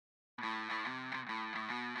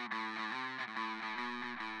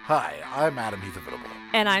Hi, I'm Adam Heath-Inevitable.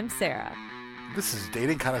 And I'm Sarah. This is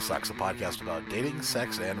Dating Kinda Sucks, a podcast about dating,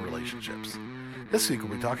 sex, and relationships. This week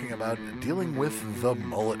we'll be talking about dealing with the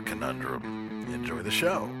mullet conundrum. Enjoy the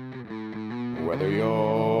show. Whether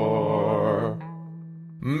you're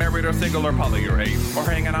married or single or poly or ace, or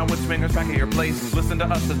hanging out with swingers back at your place, listen to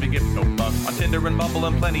us as we give no fuck on Tinder and Bumble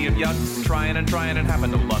and plenty of yucks, trying and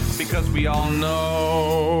having no luck, because we all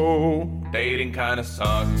know dating kinda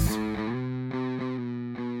sucks.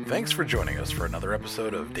 Thanks for joining us for another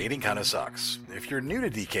episode of Dating Kinda Sucks. If you're new to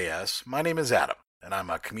DKS, my name is Adam, and I'm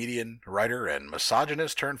a comedian, writer, and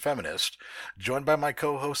misogynist turned feminist, joined by my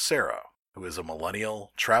co-host Sarah, who is a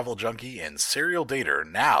millennial, travel junkie, and serial dater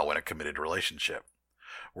now in a committed relationship.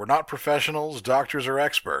 We're not professionals, doctors, or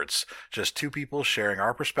experts, just two people sharing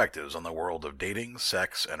our perspectives on the world of dating,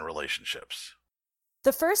 sex, and relationships.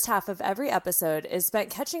 The first half of every episode is spent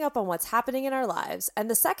catching up on what's happening in our lives, and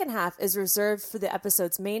the second half is reserved for the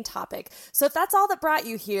episode's main topic. So if that's all that brought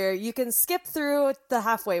you here, you can skip through the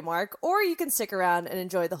halfway mark, or you can stick around and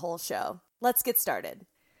enjoy the whole show. Let's get started.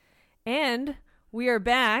 And we are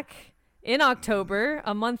back in October,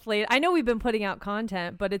 a month late. I know we've been putting out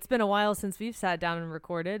content, but it's been a while since we've sat down and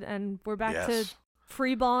recorded, and we're back to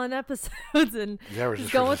free-balling episodes and we're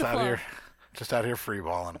just going with the flow. Just out here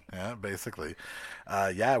free-balling, basically.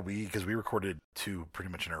 Because we recorded two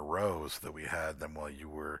pretty much in a row, so that we had them while you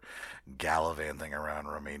were gallivanting around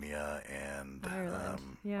Romania and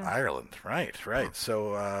Ireland. Right. So,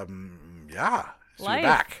 so we're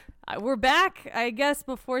back. We're back, I guess,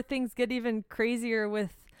 before things get even crazier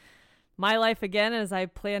with my life again, as I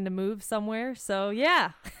plan to move somewhere. So,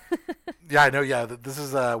 yeah. Yeah, I know. Yeah, this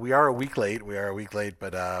is we are a week late.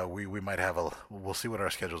 But we might have we'll see what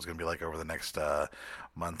our schedule is going to be like over the next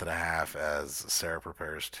month and a half as Sarah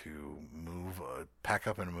prepares to move, pack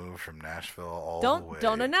up and move from Nashville all the way.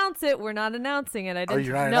 Don't announce it. We're not announcing it.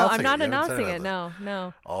 You're not announcing it? No, I'm not announcing it.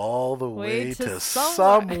 No. All the way to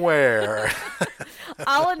somewhere.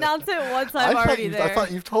 I'll announce it once I'm already there. I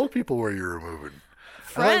thought you've told people where you were moving.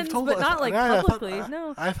 Friends, but not like publicly.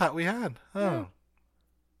 No. I thought we had. Oh.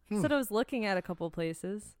 No. Said I was looking at a couple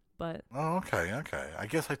places, but. Oh, okay. I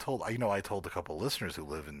guess I told a couple listeners who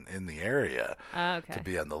live in the area to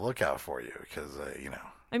be on the lookout for you because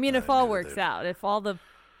I mean, if all works out, if all the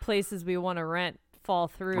places we want to rent fall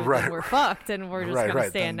through, then we're fucked, and we're just gonna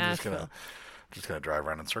stay in Nashville. Just gonna drive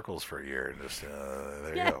around in circles for a year and just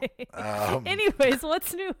there you go. Anyways,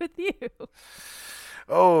 what's new with you?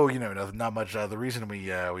 Oh, not much. The reason we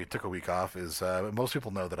took a week off is most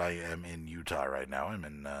people know that I am in Utah right now. I'm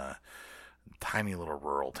in a tiny little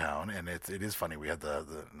rural town, and it is funny. We had I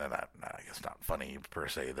guess not funny per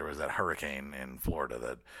se. There was that hurricane in Florida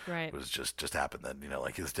that was just happened that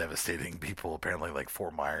is devastating people. Apparently, like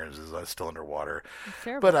Fort Myers is still underwater.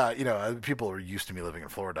 But people are used to me living in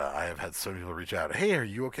Florida. I have had so many people reach out. Hey, are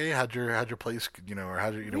you okay? How'd your place? Or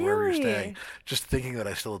how'd you wherever you're staying? Just thinking that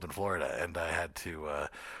I still lived in Florida, and I had to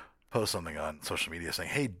post something on social media saying,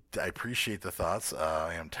 "Hey, I appreciate the thoughts.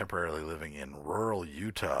 I am temporarily living in rural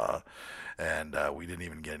Utah, and we didn't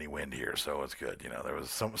even get any wind here, so it's good." There was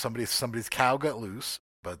somebody's cow got loose,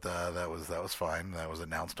 but that was fine. That was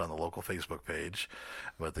announced on the local Facebook page,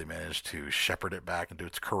 but they managed to shepherd it back into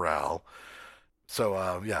its corral.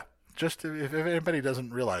 So just if anybody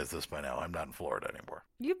doesn't realize this by now, I'm not in Florida anymore.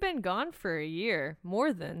 You've been gone for a year,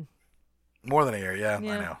 more than a year. Yeah. I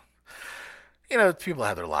know. People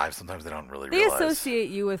have their lives. Sometimes they don't really realize. They associate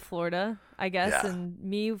you with Florida, I guess, and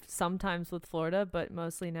me sometimes with Florida, but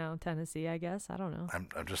mostly now Tennessee, I guess. I don't know. I'm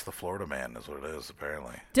just the Florida man is what it is,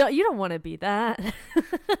 apparently. You don't want to be that.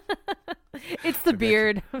 It's the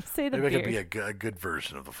beard. Say the beard. Maybe I could be a good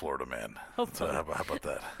version of the Florida man. So how about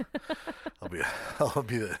that? I'll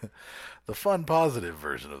be the fun, positive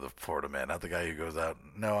version of the Florida man, not the guy who goes out.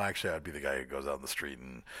 No, actually, I'd be the guy who goes out in the street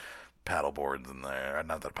and paddle boards in there.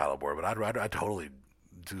 Not that paddle board, but I'd totally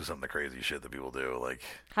do some of the crazy shit that people do. Like,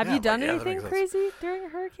 have you done anything crazy during a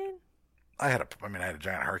hurricane? I had a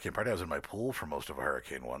giant hurricane party. I was in my pool for most of a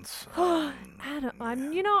hurricane once. Adam,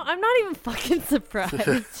 I'm not even fucking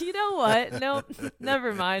surprised. You know what? Nope,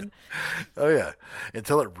 never mind. Oh yeah,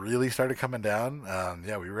 until it really started coming down.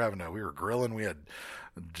 We were grilling. We had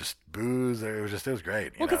just booze. It was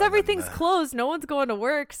great. Well, because everything's closed. No one's going to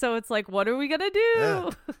work. So it's like, what are we going to do? Yeah.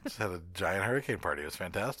 Just had a giant hurricane party. It was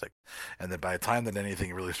fantastic. And then by the time that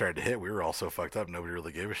anything really started to hit, we were all so fucked up. Nobody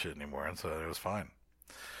really gave a shit anymore. And so it was fine.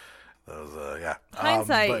 That was,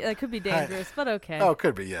 Hindsight, that could be dangerous, but okay. Oh, it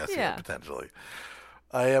could be, yes. Yeah, potentially.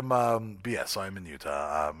 I am, but yeah, so I'm in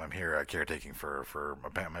Utah. I'm here caretaking for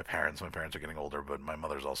my parents. My parents are getting older, but my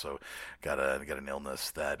mother's also got an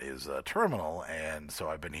illness that is terminal, and so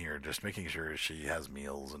I've been here just making sure she has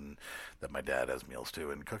meals and that my dad has meals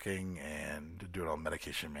too, and cooking and doing all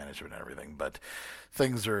medication management and everything. But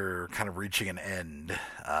things are kind of reaching an end,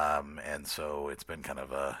 and so it's been kind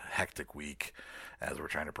of a hectic week as we're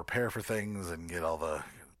trying to prepare for things and get all the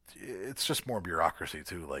it's just more bureaucracy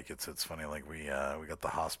too. Like it's funny. Like we got the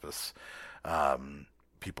hospice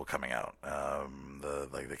people coming out.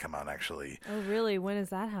 They come out actually. Oh, really? When is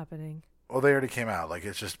that happening? Well, they already came out. Like,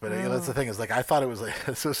 it's just, but that's the thing is, like, I thought it was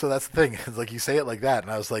like, so that's the thing. It's like, you say it like that.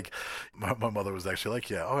 And I was like, my mother was actually like,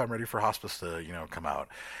 yeah, oh, I'm ready for hospice to, come out.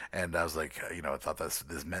 And I was like, I thought this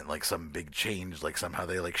meant like some big change. Like somehow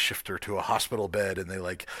they like shift her to a hospital bed and they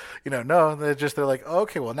like, no, they're like, oh,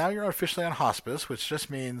 okay, well now you're officially on hospice, which just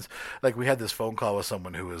means like we had this phone call with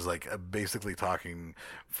someone who was like basically talking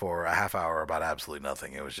for a half hour about absolutely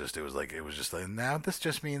nothing. It was just like, now this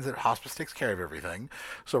just means that hospice takes care of everything.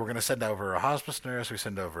 So we're going to send over a hospice nurse, we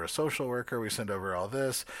send over a social worker, we send over all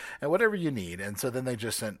this and whatever you need. And so then they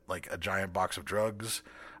just sent like a giant box of drugs.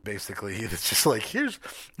 Basically, it's just like, here's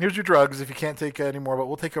your drugs if you can't take any more, but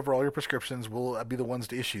we'll take over all your prescriptions. We'll be the ones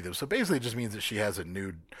to issue them. So basically it just means that she has a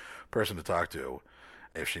new person to talk to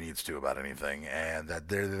if she needs to about anything, and that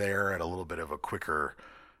they're there at a little bit of a quicker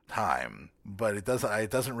time. But it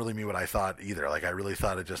doesn't really mean what I thought either. Like I really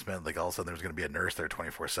thought it just meant like all of a sudden there's going to be a nurse there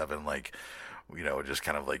 24/7, like just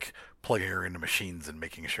kind of like plugging her into machines and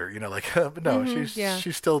making sure, but no,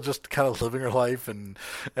 she's still just kind of living her life, and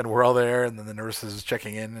we're all there, and then the nurse is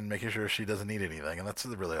checking in and making sure she doesn't need anything, and that's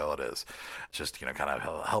really all it is. Just kind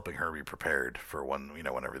of helping her be prepared for when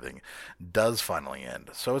when everything does finally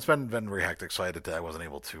end. So it's been very hectic. So I wasn't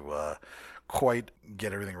able to quite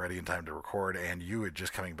get everything ready in time to record, and you had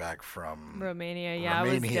just coming back from Romania.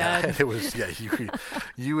 And it was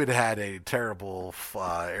you had a terrible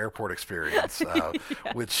airport experience,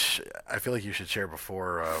 which I feel like you should share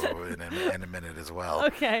before in a minute as well.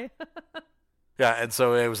 Okay. Yeah, and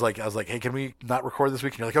so I was like, hey, can we not record this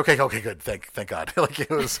week? And you're like, okay, good, thank God. Like it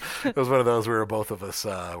was one of those where both of us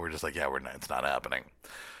were just like, yeah, it's not happening.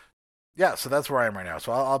 Yeah, so that's where I am right now.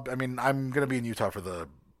 So I'm gonna be in Utah for the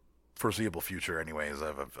foreseeable future anyways.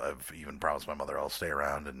 I've even promised my mother I'll stay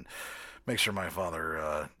around and make sure my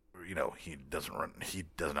father he doesn't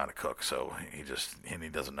know how to cook, so he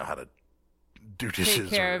doesn't know how to do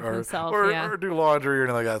dishes or do laundry or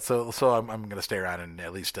anything like that. So I'm going to stay around and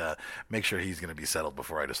at least make sure he's going to be settled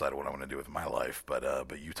before I decide what I want to do with my life. But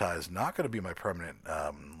Utah is not going to be my permanent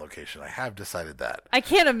location. I have decided that. I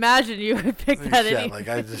can't imagine you would pick that. Yeah, like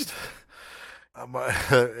I just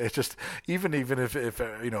it's just even if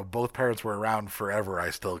both parents were around forever, I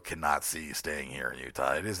still cannot see staying here in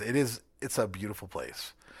Utah. It's a beautiful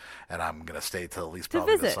place, and I'm gonna stay till at least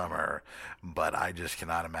probably the summer. But I just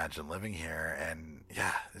cannot imagine living here. And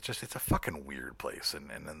yeah, it's a fucking weird place, and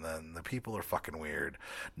then the people are fucking weird.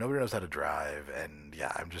 Nobody knows how to drive, and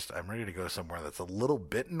yeah, I'm ready to go somewhere that's a little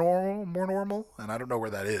bit more normal, and I don't know where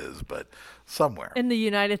that is, but somewhere in the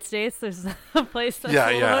United States, there's a place that's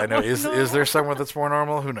I know. Is there somewhere that's more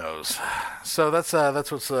normal? Who knows? So that's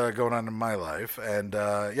what's going on in my life, and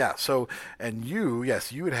So and you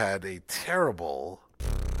had a terrible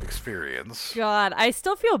experience. God, I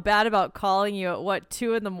still feel bad about calling you at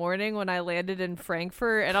 2 a.m. when I landed in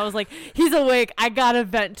Frankfurt, and I was like, he's awake, I gotta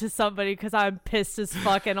vent to somebody because I'm pissed as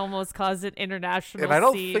fuck and almost caused an international And I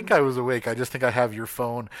don't scene. think I was awake. I just think I have your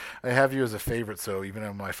phone. I have you as a favorite, so even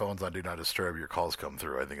when my phone's on Do Not Disturb, your calls come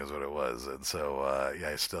through, I think is what it was. And so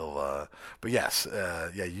I still but yes,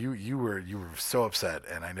 you were so upset,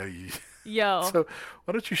 and I know you Yo. So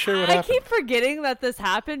why don't you share what happened? I keep forgetting that this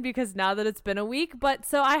happened because now that it's been a week. But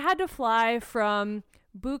so I had to fly from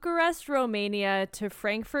Bucharest, Romania to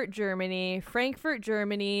Frankfurt, Germany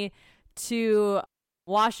to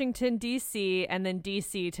Washington, D.C., and then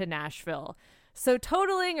D.C. to Nashville. So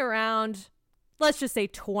totaling around, let's just say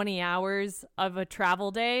 20 hours of a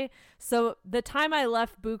travel day. So the time I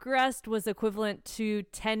left Bucharest was equivalent to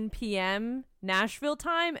 10 p.m. Nashville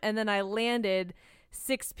time. And then I landed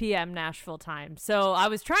 6 p.m. Nashville time. So I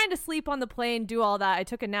was trying to sleep on the plane, do all that. I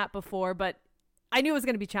took a nap before, but I knew it was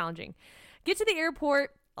going to be challenging. Get to the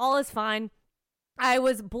airport, all is fine. I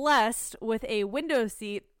was blessed with a window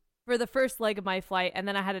seat for the first leg of my flight, and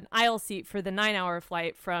then I had an aisle seat for the 9-hour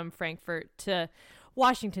flight from Frankfurt to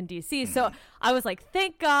Washington, D.C. So I was like,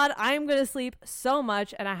 thank God, I'm going to sleep so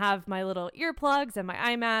much, and I have my little earplugs and my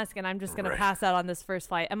eye mask, and I'm just going to pass out on this first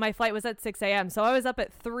flight. And my flight was at 6 a.m., so I was up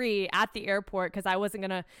at 3 at the airport because I wasn't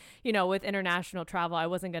going to, with international travel, I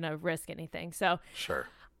wasn't going to risk anything. So sure.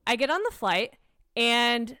 I get on the flight,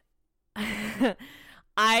 And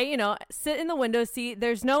I, sit in the window seat.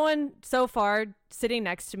 There's no one so far sitting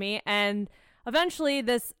next to me. And eventually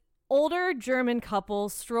this older German couple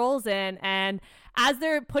strolls in, and as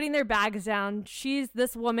they're putting their bags down,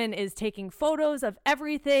 this woman is taking photos of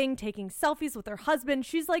everything, taking selfies with her husband.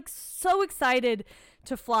 She's like so excited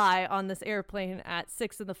to fly on this airplane at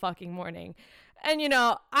 6 in the fucking morning. And,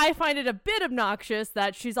 I find it a bit obnoxious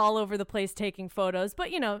that she's all over the place taking photos, but,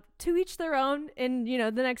 to each their own. In,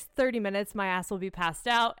 the next 30 minutes, my ass will be passed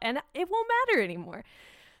out and it won't matter anymore.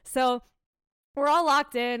 So we're all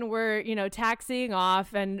locked in. We're, taxiing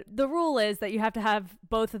off. And the rule is that you have to have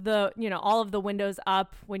both of the, all of the windows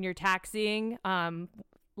up when you're taxiing,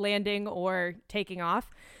 landing or taking off.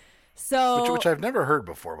 So, which I've never heard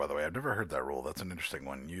before, by the way. I've never heard that rule. That's an interesting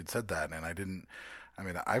one. You'd said that, and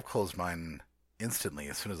I've closed mine instantly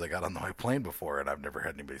as soon as I got on my plane before, and I've never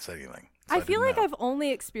had anybody say anything. So I feel like I've only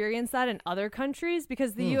experienced that in other countries,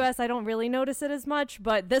 because the US, I don't really notice it as much,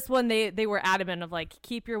 but this one, they were adamant of like,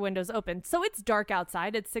 keep your windows open. So it's dark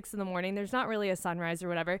outside. It's 6 in the morning. There's not really a sunrise or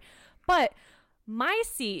whatever, but my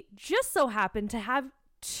seat just so happened to have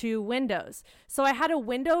 2 windows. So I had a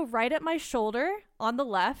window right at my shoulder on the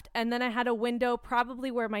left, and then I had a window probably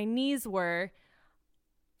where my knees were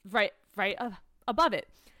right above it.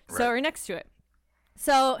 So, or next to it.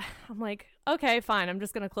 So I'm like, okay, fine. I'm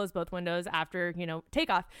just going to close both windows after,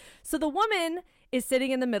 takeoff. So the woman is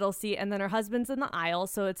sitting in the middle seat, and then her husband's in the aisle.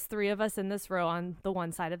 So it's 3 of us in this row on the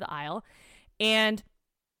one side of the aisle. And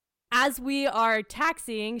as we are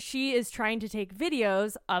taxiing, she is trying to take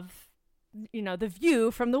videos of, the view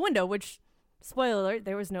from the window, which, spoiler alert,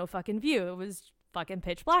 there was no fucking view. It was fucking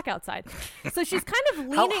pitch black outside. So she's kind of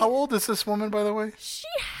leaning. How old is this woman, by the way? She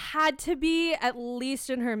had to be at least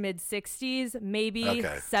in her mid 60s, maybe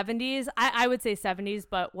 70s. I would say 70s,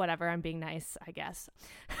 but whatever. I'm being nice, I guess.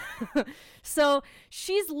 So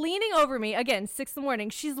she's leaning over me again, 6 in the morning.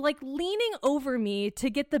 She's like leaning over me to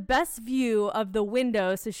get the best view of the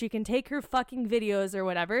window so she can take her fucking videos or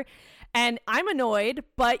whatever. And I'm annoyed,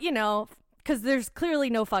 but because there's clearly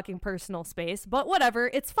no fucking personal space, but whatever,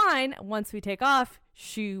 it's fine. Once we take off,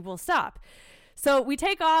 she will stop. So we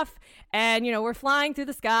take off, and, we're flying through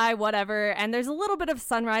the sky, whatever, and there's a little bit of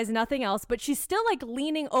sunrise, nothing else, but she's still like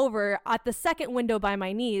leaning over at the second window by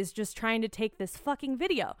my knees, just trying to take this fucking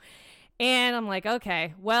video. And I'm like,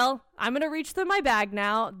 okay, well, I'm going to reach through my bag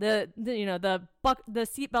now. The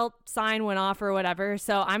seatbelt sign went off or whatever.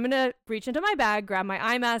 So I'm going to reach into my bag, grab my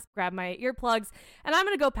eye mask, grab my earplugs, and I'm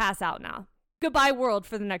going to go pass out now. Goodbye world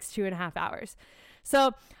for the next 2.5 hours.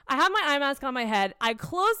 So I have my eye mask on my head. I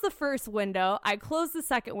close the first window. I close the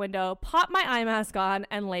second window, pop my eye mask on,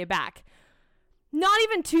 and lay back. Not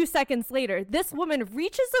even 2 seconds later, this woman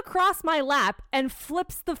reaches across my lap and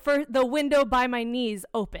flips the window by my knees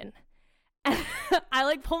open. And I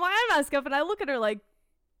like pull my eye mask up, and I look at her like,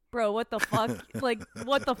 bro, what the fuck? Like,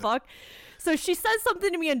 what the fuck? So she says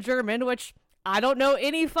something to me in German, which I don't know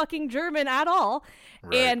any fucking German at all.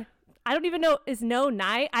 Right. And I don't even know, is no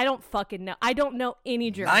nein? I don't fucking know. I don't know any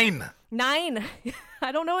German. Nein.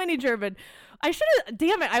 I don't know any German. I should have,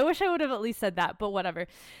 damn it. I wish I would have at least said that, but whatever.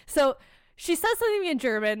 So she says something to me in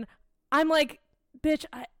German. I'm like, bitch,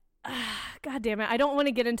 God damn it. I don't want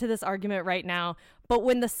to get into this argument right now. But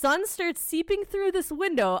when the sun starts seeping through this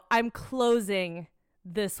window, I'm closing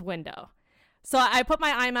this window. So I put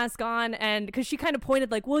my eye mask on, and because she kind of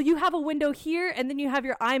pointed like, well, you have a window here and then you have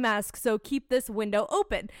your eye mask, so keep this window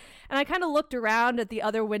open. And I kind of looked around at the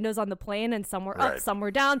other windows on the plane, and some were up, some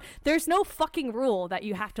were down. There's no fucking rule that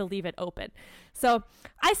you have to leave it open. So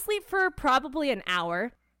I sleep for probably an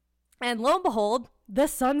hour, and lo and behold, the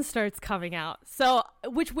sun starts coming out. So,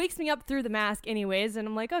 which wakes me up through the mask anyways, and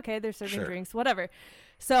I'm like, okay, they're serving drinks, whatever.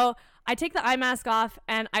 So I take the eye mask off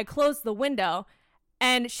and I close the window.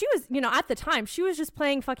 And she was, at the time, she was just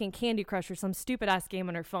playing fucking Candy Crush or some stupid ass game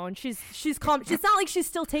on her phone. She's calm. It's not like she's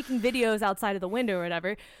still taking videos outside of the window or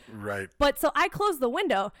whatever. Right. But so I close the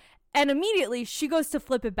window, and immediately she goes to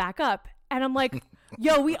flip it back up. And I'm like,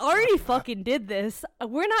 yo, we already fucking did this.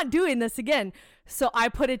 We're not doing this again. So I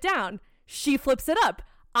put it down. She flips it up.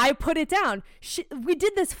 I put it down. We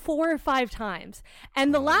did this 4 or 5 times.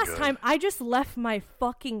 And the last time I just left my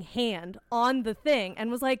fucking hand on the thing and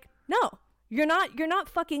was like, no. You're not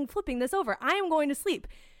fucking flipping this over. I am going to sleep.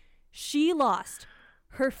 She lost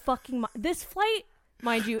her fucking mind. This flight,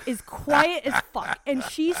 mind you, is quiet as fuck. And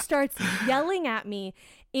she starts yelling at me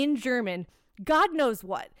in German, God knows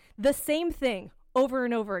what, the same thing over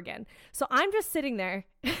and over again. So I'm just sitting there.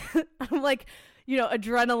 I'm like,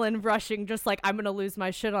 adrenaline rushing, just like, I'm going to lose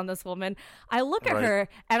my shit on this woman. I look at her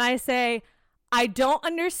and I say, I don't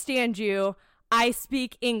understand you. I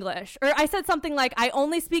speak English. Or I said something like, I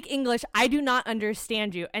only speak English. I do not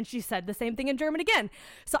understand you. And she said the same thing in German again.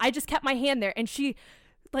 So I just kept my hand there, and she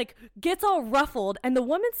like gets all ruffled, and the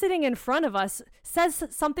woman sitting in front of us says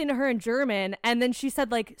something to her in German, and then she said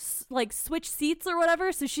like switch seats or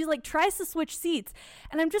whatever. So she like tries to switch seats,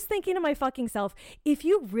 and I'm just thinking to my fucking self, if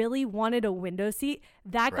you really wanted a window seat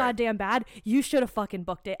that goddamn bad, you should have fucking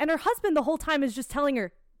booked it. And her husband the whole time is just telling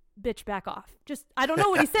her, bitch, back off. Just, I don't know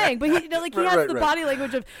what he's saying, but he, you know, like he has the body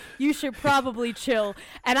language of, you should probably chill.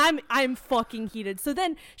 And I'm fucking heated. So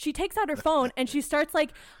then she takes out her phone and she starts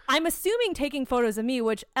like, I'm assuming taking photos of me,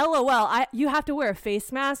 which LOL, you have to wear a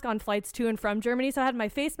face mask on flights to and from Germany. So I had my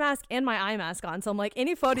face mask and my eye mask on. So I'm like,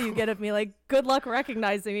 any photo you get of me, like, good luck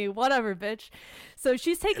recognizing me, whatever, bitch. So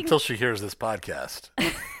she's taking until she hears this podcast.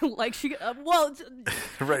 Like she,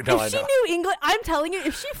 right now, if she knew English, I'm telling you,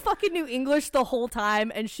 if she fucking knew English the whole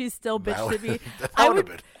time and she's still bitched at me,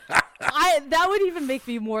 that would even make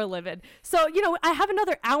me more livid. So, you know, I have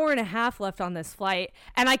another hour and a half left on this flight,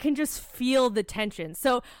 and I can just feel the tension.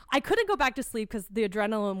 So I couldn't go back to sleep because the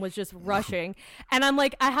adrenaline was just rushing. And I'm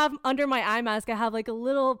like, I have under my eye mask, I have like a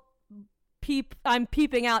little I'm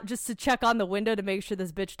peeping out just to check on the window to make sure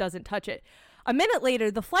this bitch doesn't touch it. A minute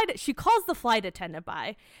later, she calls the flight attendant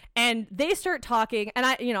by, and they start talking, and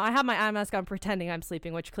I have my eye mask on pretending I'm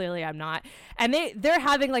sleeping, which clearly I'm not. And they're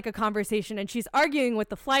having like a conversation, and she's arguing with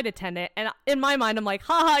the flight attendant. And in my mind, I'm like,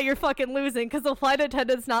 haha, you're fucking losing, because the flight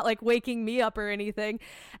attendant's not like waking me up or anything.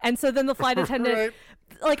 And so then the flight attendant,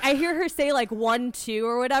 like, I hear her say like 1, 2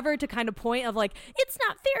 or whatever to kind of point of like, it's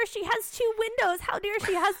not fair. She has 2 windows. How dare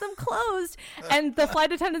she has them closed? And the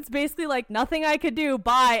flight attendant's basically like, nothing I could do,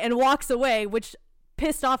 bye, and walks away, which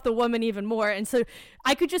pissed off the woman even more. And so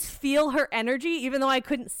I could just feel her energy, even though I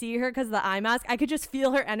couldn't see her because of the eye mask. I could just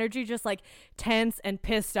feel her energy just like tense and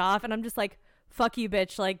pissed off. And I'm just like, fuck you,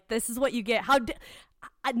 bitch. Like, this is what you get.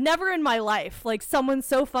 Never in my life, like, someone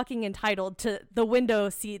so fucking entitled to the window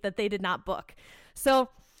seat that they did not book. So,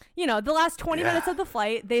 you know, the last 20 minutes of the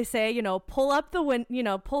flight, they say, you know, pull up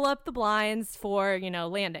the blinds for, you know,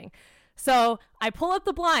 landing. So I pull up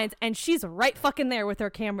the blinds, and she's right fucking there with her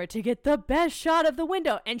camera to get the best shot of the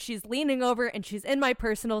window. And she's leaning over, and she's in my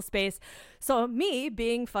personal space. So me,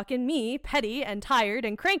 being fucking me, petty and tired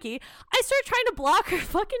and cranky, I start trying to block her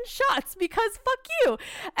fucking shots because fuck you.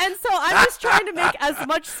 And so I'm just trying to make as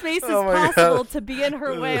much space as possible to be in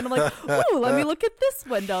her way. And I'm like, ooh, let me look at this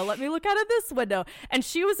window. Let me look out of this window. And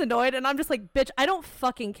she was annoyed, and I'm just like, bitch, I don't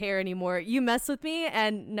fucking care anymore. You mess with me,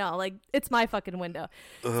 and no, like, it's my fucking window.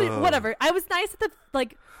 So whatever. I was nice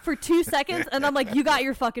at for 2 seconds, and I'm like, you got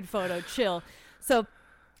your fucking photo, chill. So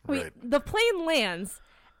the plane lands,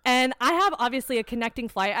 and I have obviously a connecting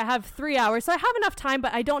flight. I have 3 hours, so I have enough time,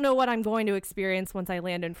 but I don't know what I'm going to experience once I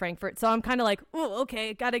land in Frankfurt. So I'm kind of like, oh,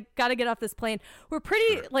 okay, gotta get off this plane. We're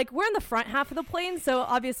pretty we're in the front half of the plane, so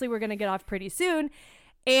obviously we're gonna get off pretty soon.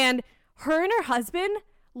 And her and her husband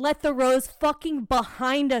let the rows fucking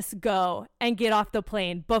behind us go and get off the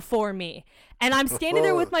plane before me. And I'm standing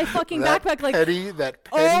there with my fucking backpack like, that petty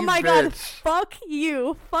oh my bitch. God, fuck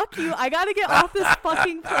you. I gotta get off this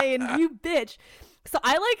fucking plane, you bitch. So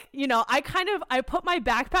I I put my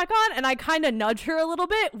backpack on, and I kind of nudge her a little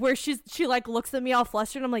bit where she like looks at me all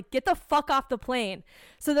flustered. And I'm like, get the fuck off the plane.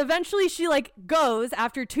 So eventually she like goes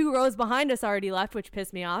after 2 rows behind us already left, which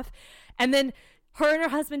pissed me off. And then her and her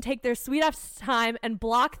husband take their sweet ass time and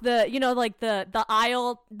block the, you know, like the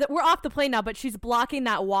aisle. We're off the plane now, but she's blocking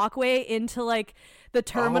that walkway into like the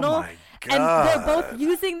terminal. Oh my God. And they're both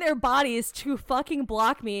using their bodies to fucking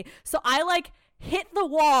block me. So I like hit the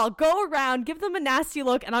wall, go around, give them a nasty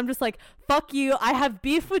look, and I'm just like, fuck you. I have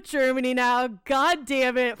beef with Germany now. God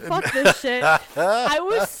damn it. Fuck this shit. I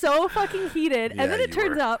was so fucking heated. Yeah, and then it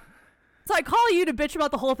turns out, so I call you to bitch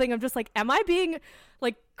about the whole thing. I'm just like, am I being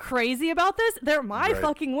like crazy about this? They're my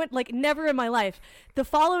fucking like, never in my life. The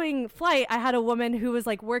following flight, I had a woman who was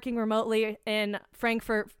like working remotely in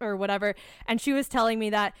Frankfurt or whatever, and she was telling me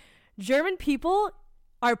that German people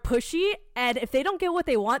are pushy, and if they don't get what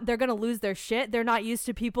they want, they're gonna lose their shit. They're not used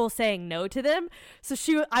to people saying no to them. So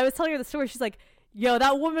I was telling her the story. She's like, yo,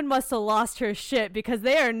 that woman must have lost her shit because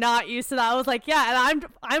they are not used to that. I was like, yeah, and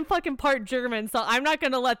I'm fucking part German, so I'm not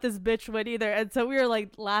gonna let this bitch win either. And so we were like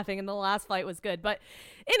laughing, and the last flight was good. But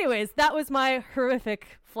anyways, that was my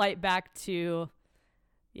horrific flight back to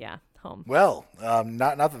home. Well,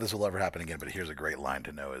 not that this will ever happen again, but here's a great line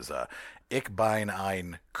to know is Ich bin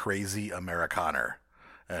ein crazy Amerikaner.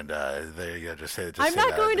 And there you go. Just say. I'm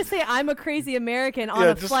not going to say I'm a crazy American on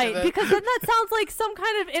a flight because then that sounds like some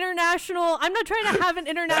kind of international. I'm not trying to have an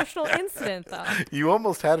international incident, though. You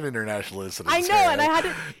almost had an international incident. I know, Sarah. and I had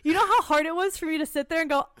to. You know how hard it was for me to sit there and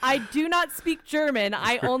go, I do not speak German.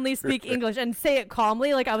 I only speak English, and say it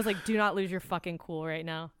calmly. Like I was like, do not lose your fucking cool right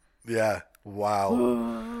now. Yeah. Wow.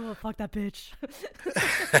 Oh, fuck that bitch.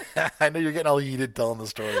 I know you're getting all heated telling the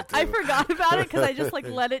story, too. I forgot about it because I just like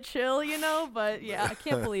let it chill, but yeah, I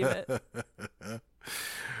can't believe it.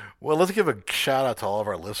 Well, let's give a shout out to all of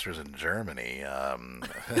our listeners in Germany. Is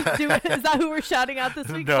that who we're shouting out this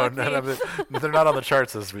week? No, they're not on the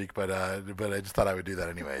charts this week, but I just thought I would do that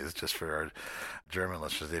anyways, just for our German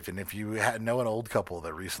listeners. If you know an old couple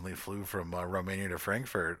that recently flew from Romania to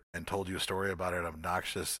Frankfurt and told you a story about an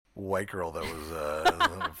obnoxious white girl that was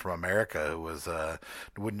from America who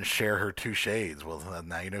wouldn't share her 2 shades, well,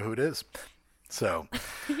 now you know who it is. So,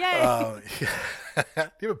 yay! Do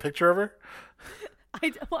you have a picture of her?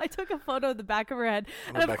 I took a photo of the back of her head,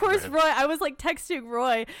 and of course Roy, I was like texting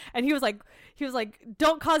Roy, and he was like,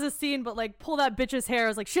 don't cause a scene, but like pull that bitch's hair. I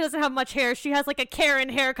was like, she doesn't have much hair. She has like a Karen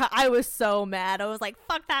haircut. I was so mad. I was like,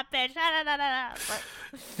 fuck that bitch.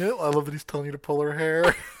 Yeah, I love that he's telling you to pull her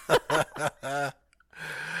hair.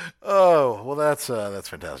 Oh, well, that's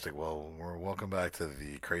fantastic. Well, we're welcome back to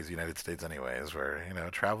the crazy United States anyways, where,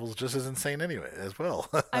 travel's just as insane anyway as well.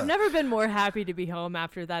 I've never been more happy to be home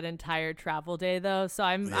after that entire travel day, though. So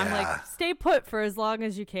I'm like, stay put for as long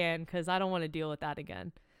as you can, because I don't want to deal with that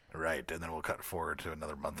again. Right, and then we'll cut forward to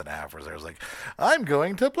another month and a half where Sarah's like, I'm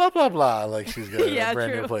going to blah, blah, blah, like she's got a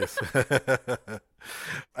brand new place.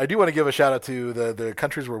 I do want to give a shout out to the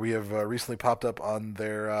countries where we have recently popped up on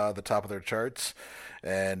the top of their charts,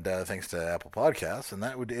 and thanks to Apple Podcasts, and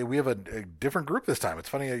we have a different group this time. It's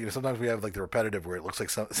funny, sometimes we have like the repetitive where it looks like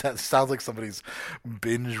sounds like somebody's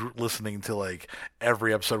binge listening to like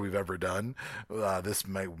every episode we've ever done. There's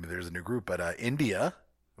a new group, but India.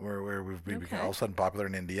 Where we've become all of a sudden popular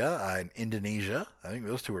in India, and Indonesia. I think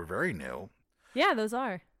those 2 are very new. Yeah, those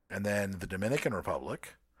are. And then the Dominican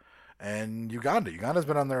Republic and Uganda. Uganda's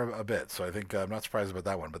been on there a bit, so I think I'm not surprised about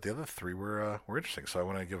that one. But the other 3 were interesting. So I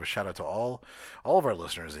want to give a shout out to all of our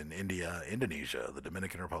listeners in India, Indonesia, the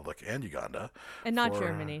Dominican Republic, and Uganda. And not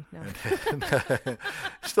Germany, no.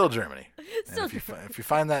 Still Germany. Still Germany. If you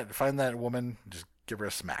find that woman, just give her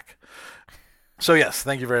a smack. So yes,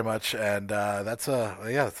 thank you very much, and that's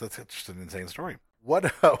just an insane story.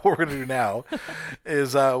 What we're going to do now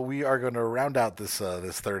is we are going to round out this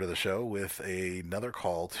third of the show with another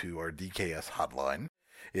call to our DKS hotline.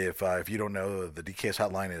 If you don't know, the DKS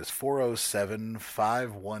hotline is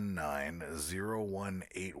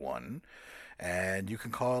 407-519-0181. And you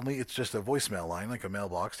can call and leave. It's just a voicemail line, like a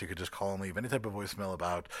mailbox. You could just call and leave any type of voicemail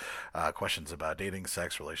about questions about dating,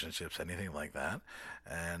 sex, relationships, anything like that.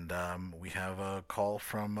 And we have a call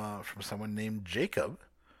from someone named Jacob.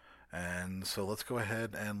 And so let's go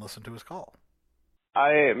ahead and listen to his call.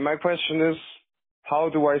 My question is, how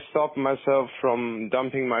do I stop myself from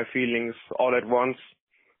dumping my feelings all at once?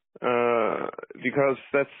 Because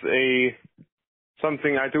that's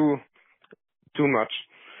something I do too much.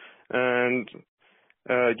 And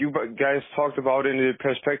you guys talked about in the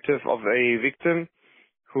perspective of a victim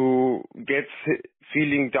who gets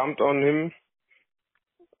feeling dumped on him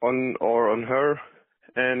or on her.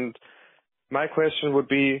 And my question would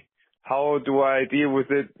be, how do I deal with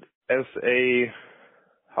it as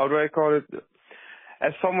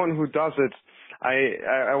as someone who does it?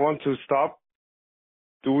 I want to stop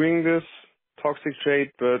doing this toxic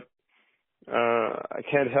trait, but I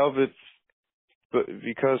can't help it. But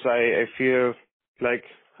because I feel like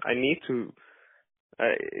I need to.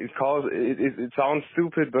 It sounds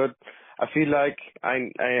stupid, but I feel like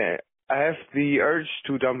I have the urge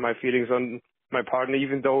to dump my feelings on my partner,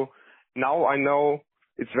 even though now I know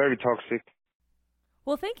it's very toxic.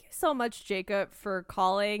 Well, thank you so much, Jacob, for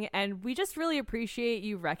calling, and we just really appreciate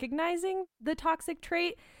you recognizing the toxic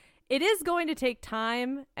trait. It is going to take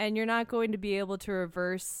time, and you're not going to be able to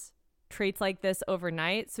reverse traits like this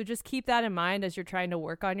overnight. So just keep that in mind as you're trying to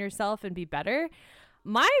work on yourself and be better.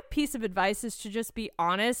 My piece of advice is to just be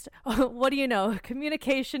honest. What do you know?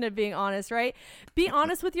 Communication and being honest, right? Be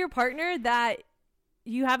honest with your partner that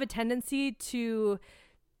you have a tendency to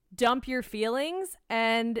dump your feelings.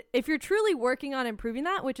 And if you're truly working on improving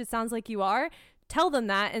that, which it sounds like you are, tell them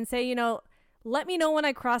that and say, let me know when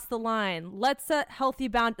I cross the line. Let's set healthy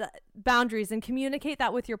boundaries and communicate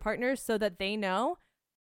that with your partner so that they know.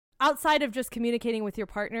 Outside of just communicating with your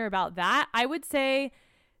partner about that, I would say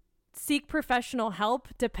seek professional help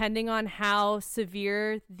depending on how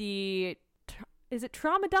severe the is it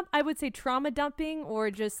trauma dump? I would say trauma dumping,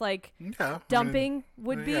 or just like dumping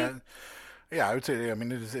would be. Yeah, I would say. I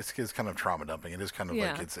mean, it's kind of trauma dumping. It is kind of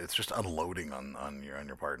like it's just unloading on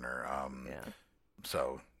your partner.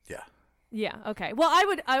 So yeah. Yeah. Okay. Well,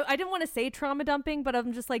 I didn't want to say trauma dumping, but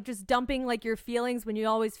I'm just dumping like your feelings when you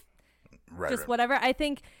always whatever. I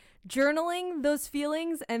think journaling those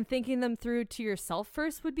feelings and thinking them through to yourself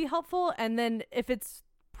first would be helpful, and then if it's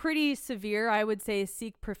pretty severe, I would say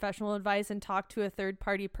seek professional advice and talk to a third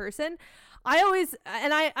party person.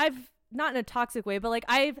 I've not in a toxic way, but like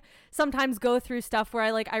I've sometimes go through stuff where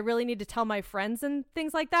I really need to tell my friends and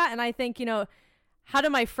things like that. And I think, how do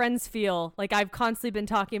my friends feel? Like I've constantly been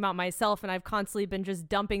talking about myself and I've constantly been just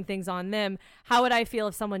dumping things on them. How would I feel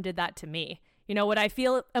if someone did that to me? Would I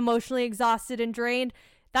feel emotionally exhausted and drained?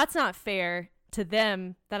 That's not fair to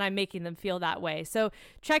them that I'm making them feel that way. So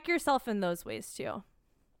check yourself in those ways too.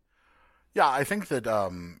 Yeah, I think that I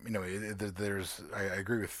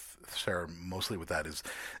agree with Sarah mostly with that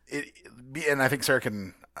and I think Sarah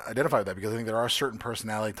can identify with that because I think there are certain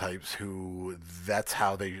personality types who that's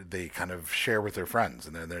how they kind of share with their friends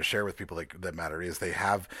and then they share with people that matter is they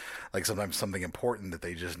have like sometimes something important that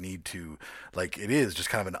they just need to like it is just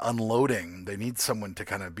kind of an unloading. They need someone to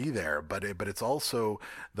kind of be there, but it's also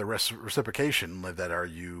the reciprocation that are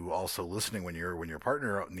you also listening when your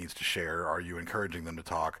partner needs to share? Are you encouraging them to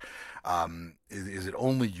talk? Is it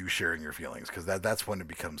only you sharing your feelings? Because that's when it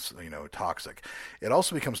becomes toxic. It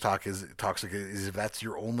also becomes toxic is if that's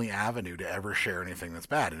your only avenue to ever share anything that's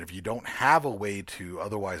bad, and if you don't have a way to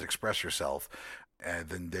otherwise express yourself,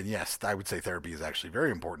 then yes, I would say therapy is actually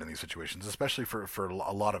very important in these situations, especially for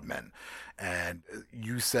a lot of men. And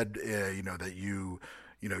you said that you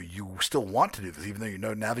still want to do this, even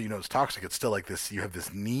though now that it's toxic, it's still like this. You have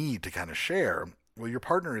this need to kind of share. Well, your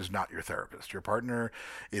partner is not your therapist. Your partner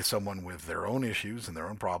is someone with their own issues and their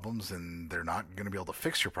own problems, and they're not going to be able to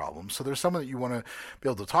fix your problems. So there's someone that you want to be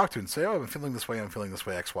able to talk to and say, oh, I'm feeling this way,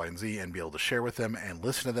 X, Y, and Z, and be able to share with them and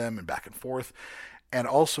listen to them and back and forth. And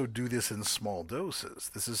also do this in small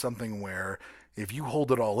doses. This is something where if you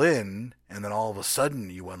hold it all in and then all of a sudden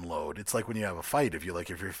you unload, it's like when you have a fight. If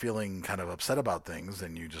you're feeling kind of upset about things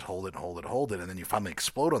and you just hold it, and then you finally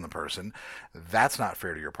explode on the person, that's not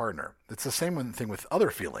fair to your partner. It's the same thing with other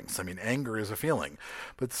feelings. I mean, anger is a feeling,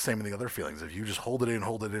 but it's the same with the other feelings. If you just hold it in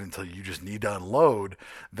until you just need to unload,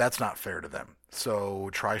 that's not fair to them. So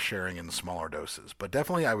try sharing in smaller doses. But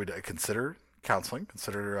definitely I would consider counseling,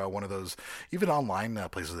 consider one of those even online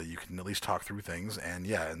places that you can at least talk through things. And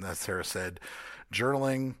as Sarah said,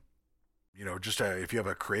 journaling, just if you have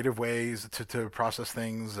a creative ways to process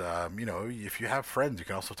things, if you have friends, you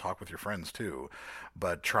can also talk with your friends too,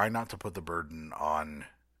 but try not to put the burden on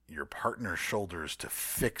your partner's shoulders to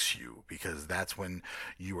fix you, because that's when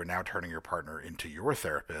you are now turning your partner into your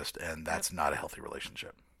therapist, and that's not a healthy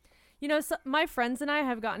relationship. So my friends and I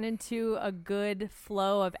have gotten into a good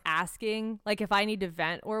flow of asking, like if I need to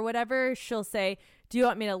vent or whatever, she'll say, do you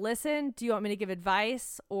want me to listen? Do you want me to give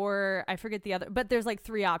advice? Or I forget the other, but there's like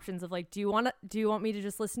three options of like, do you want me to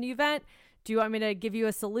just listen to you vent? Do you want me to give you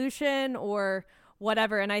a solution or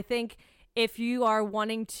whatever? And I think if you are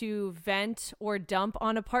wanting to vent or dump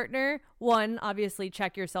on a partner, one, obviously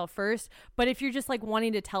check yourself first. But if you're just like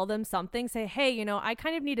wanting to tell them something, say, hey, I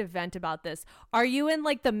kind of need to vent about this. Are you in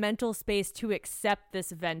like the mental space to accept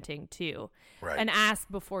this venting too? Right. And ask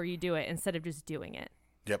before you do it instead of just doing it.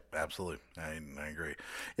 Yep, absolutely. I agree.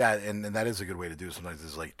 Yeah, and that is a good way to do it. Sometimes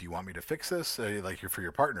it's like, do you want me to fix this? Like for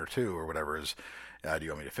your partner too, or whatever is, do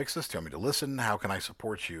you want me to fix this? Do you want me to listen? How can I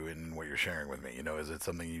support you in what you're sharing with me? Is it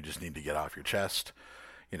something you just need to get off your chest?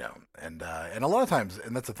 And a lot of times,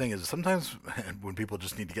 and that's the thing is sometimes when people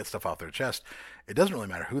just need to get stuff off their chest, it doesn't really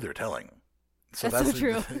matter who they're telling. So that's so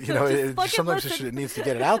true. Sometimes it needs to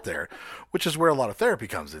get it out there, which is where a lot of therapy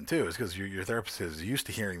comes in too, is because your therapist is used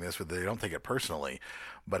to hearing this, but they don't take it personally.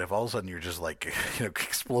 But if all of a sudden you're just like,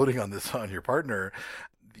 exploding on your partner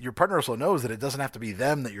also knows that it doesn't have to be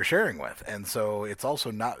them that you're sharing with. And so it's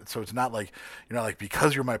also not, so it's not like, you're not like,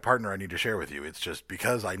 because you're my partner, I need to share with you. It's just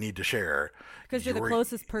because I need to share. Because you're the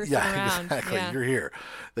closest person around. Exactly. Yeah. You're here.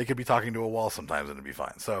 They could be talking to a wall sometimes and it'd be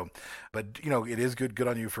fine. So, but it is good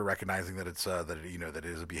on you for recognizing that it's, that it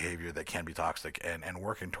is a behavior that can be toxic and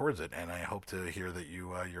working towards it. And I hope to hear that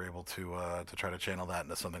you're able to try to channel that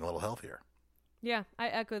into something a little healthier. Yeah, I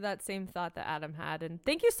echo that same thought that Adam had. And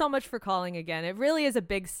thank you so much for calling again. It really is a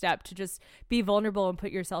big step to just be vulnerable and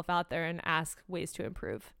put yourself out there and ask ways to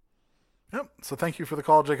improve. Yep. So thank you for the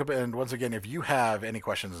call, Jacob. And once again, if you have any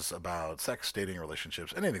questions about sex, dating,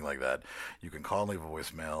 relationships, anything like that, you can call and leave a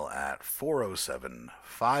voicemail at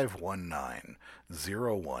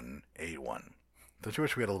 407-519-0181. Don't you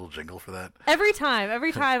wish we had a little jingle for that? Every time I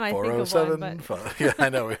think of one, but Yeah, I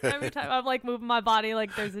know. every time I'm like moving my body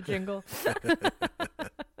like there's a jingle.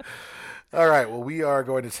 All right, well, we are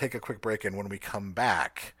going to take a quick break, and when we come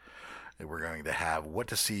back, we're going to have What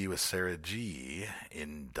to See with Sarah G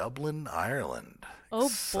in Dublin, Ireland. Oh,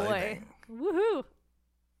 Exciting. boy. Woohoo.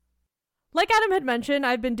 Like Adam had mentioned,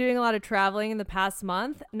 I've been doing a lot of traveling in the past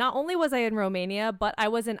month. Not only was I in Romania, but I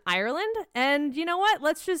was in Ireland. And you know what?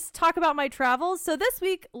 Let's just talk about my travels. So this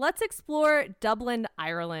week, let's explore Dublin,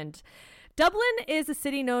 Ireland. Dublin is a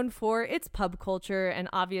city known for its pub culture and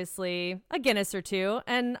obviously a Guinness or two.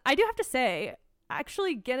 And I do have to say,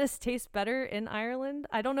 actually, Guinness tastes better in Ireland.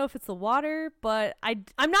 I don't know if it's the water, but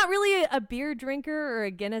I'm not really a beer drinker or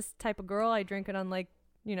a Guinness type of girl. I drink it on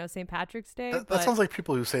St. Patrick's Day. That sounds like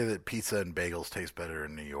people who say that pizza and bagels taste better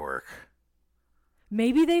in New York.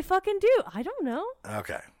 Maybe they fucking do. I don't know.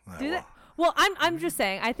 Okay. Do they? Well, I'm just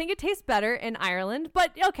saying, I think it tastes better in Ireland.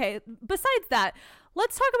 But okay, besides that,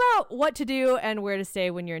 let's talk about what to do and where to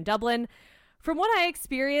stay when you're in Dublin. From what I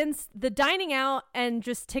experienced, the dining out and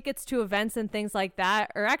just tickets to events and things like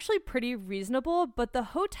that are actually pretty reasonable, but the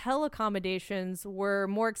hotel accommodations were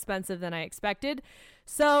more expensive than I expected.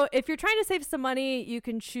 So if you're trying to save some money, you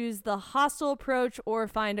can choose the hostel approach or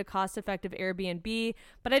find a cost-effective Airbnb,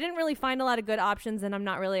 but I didn't really find a lot of good options, and I'm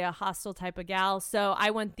not really a hostel type of gal, so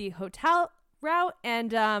I went the hotel route,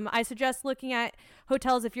 and I suggest looking at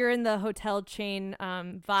hotels if you're in the hotel chain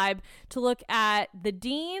vibe to look at the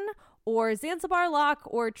Dean or Zanzibar Lock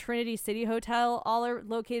or Trinity City Hotel. All are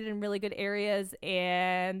located in really good areas,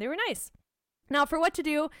 and they were nice. Now, for what to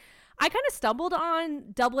do, I kind of stumbled on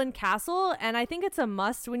Dublin Castle, and I think it's a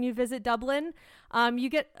must when you visit Dublin. You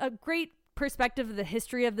get a great perspective of the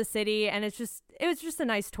history of the city, and it was just a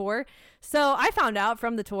nice tour. So I found out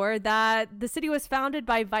from the tour that the city was founded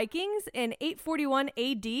by Vikings in 841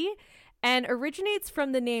 AD and originates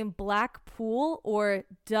from the name Blackpool or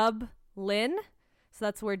Dublin. So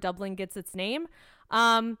that's where Dublin gets its name.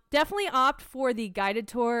 Definitely opt for the guided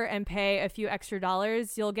tour and pay a few extra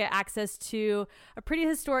dollars. You'll get access to a pretty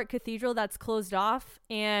historic cathedral that's closed off,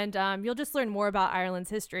 and you'll just learn more about Ireland's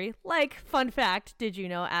history. Like, fun fact, did you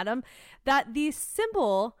know, Adam, that the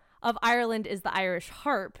symbol of Ireland is the Irish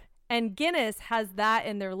harp, and Guinness has that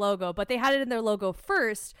in their logo, but they had it in their logo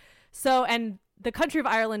first. So, and the country of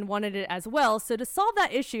Ireland wanted it as well. So to solve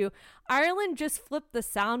that issue, Ireland just flipped the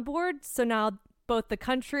soundboard. So now both the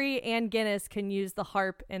country and Guinness can use the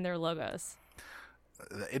harp in their logos.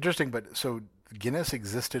 Interesting, but so Guinness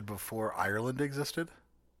existed before Ireland existed?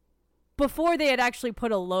 Before they had actually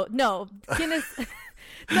put a no, Guinness,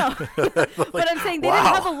 no. But I'm saying they didn't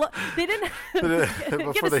have a they didn't.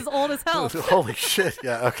 Guinness is old as hell. Holy shit!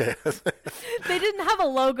 Yeah, okay. They didn't have a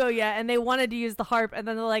logo yet, and they wanted to use the harp, and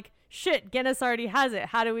then they're like, "Shit, Guinness already has it.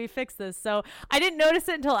 How do we fix this?" So I didn't notice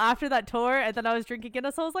it until after that tour, and then I was drinking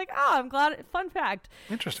Guinness. So I was like, "Oh, I'm glad." Fun fact.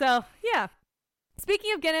 Interesting. So yeah.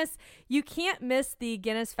 Speaking of Guinness, you can't miss the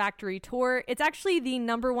Guinness Factory Tour. It's actually the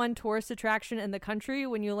 #1 tourist attraction in the country.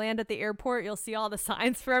 When you land at the airport, you'll see all the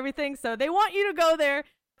signs for everything. So they want you to go there.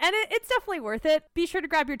 And it's definitely worth it. Be sure to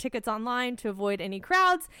grab your tickets online to avoid any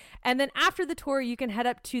crowds. And then after the tour, you can head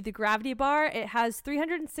up to the Gravity Bar. It has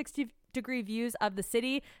 360-degree views of the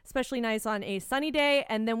city, especially nice on a sunny day.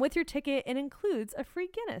 And then with your ticket, it includes a free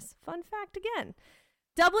Guinness. Fun fact again.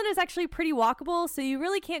 Dublin is actually pretty walkable, so you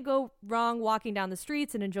really can't go wrong walking down the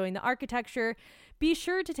streets and enjoying the architecture. Be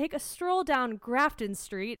sure to take a stroll down Grafton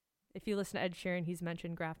Street. If you listen to Ed Sheeran, he's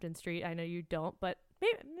mentioned Grafton Street. I know you don't, but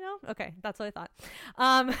maybe, no? Okay, that's what I thought.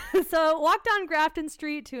 So walk down Grafton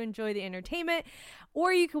Street to enjoy the entertainment,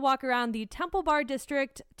 or you could walk around the Temple Bar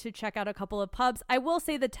district to check out a couple of pubs. I will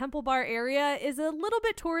say the Temple Bar area is a little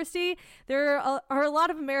bit touristy. There are a lot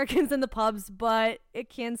of Americans in the pubs, but it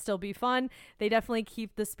can still be fun. They definitely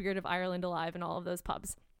keep the spirit of Ireland alive in all of those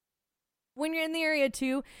pubs. When you're in the area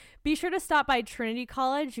too, be sure to stop by Trinity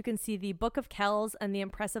College. You can see the Book of Kells and the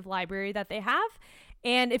impressive library that they have.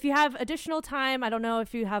 And if you have additional time, I don't know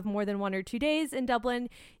if you have more than 1 or 2 days in Dublin,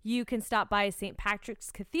 you can stop by St. Patrick's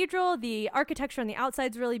Cathedral. The architecture on the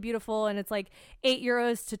outside is really beautiful, and it's like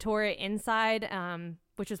 €8 to tour it inside,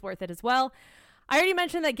 which is worth it as well. I already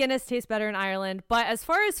mentioned that Guinness tastes better in Ireland, but as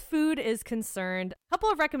far as food is concerned, a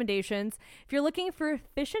couple of recommendations. If you're looking for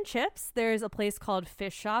fish and chips, there's a place called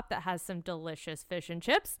Fish Shop that has some delicious fish and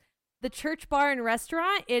chips. The Church Bar and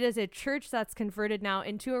Restaurant, it is a church that's converted now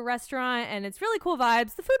into a restaurant, and it's really cool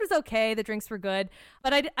vibes. The food was okay, the drinks were good,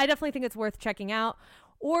 but I definitely think it's worth checking out.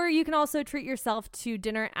 Or you can also treat yourself to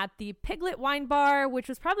dinner at the Piglet Wine Bar, which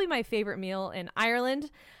was probably my favorite meal in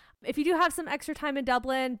Ireland. If you do have some extra time in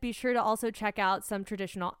Dublin, be sure to also check out some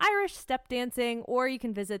traditional Irish step dancing, or you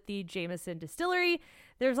can visit the Jameson Distillery.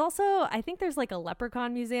 There's also, I think there's like a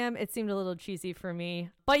leprechaun museum. It seemed a little cheesy for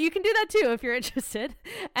me, but you can do that too if you're interested.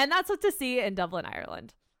 And that's what to see in Dublin,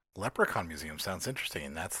 Ireland. Leprechaun Museum sounds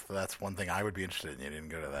interesting. That's one thing I would be interested in. You didn't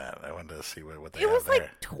go to that. I wanted to see what they It have was there.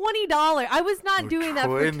 like $20. I was not doing that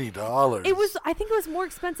for $20. It was, I think it was more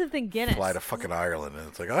expensive than Guinness. Fly to fucking Ireland, and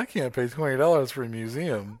it's like, I can't pay $20 for a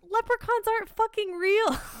museum. Leprechauns aren't fucking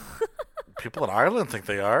real. People in Ireland think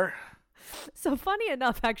they are. So funny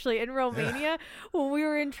enough, actually, in Romania, when we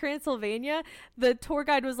were in Transylvania, the tour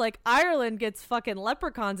guide was like, Ireland gets fucking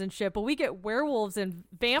leprechauns and shit, but we get werewolves and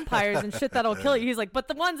vampires and shit that'll kill you. He's like, but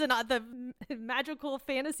the ones in the magical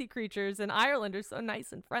fantasy creatures in Ireland are so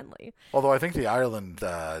nice and friendly. Although I think the Ireland,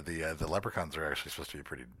 the leprechauns are actually supposed to be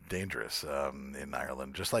pretty dangerous in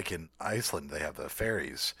Ireland. Just like in Iceland, they have the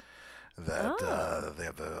fairies that they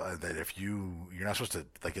have that if you're not supposed to,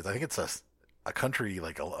 like, I think it's a country,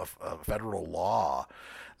 like a federal law,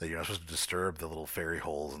 that you're not supposed to disturb the little fairy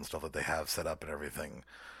holes and stuff that they have set up and everything.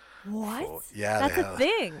 What? So, yeah, that's a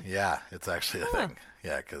thing. Yeah, it's actually a thing.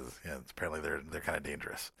 Yeah, because apparently they're kind of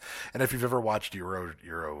dangerous. And if you've ever watched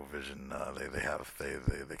Eurovision,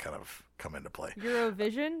 they kind of come into play.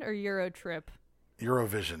 Eurovision or Eurotrip?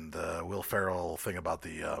 Eurovision, the Will Ferrell thing about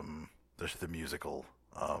the musical.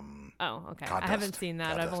 Oh, okay. Contest. I haven't seen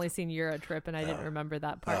that. I've only seen Eurotrip, and I didn't remember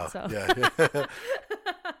that part. So yeah.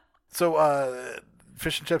 So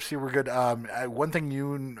fish and chips here were good. One thing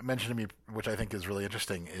you mentioned to me, which I think is really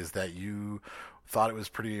interesting, is that you thought it was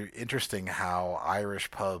pretty interesting how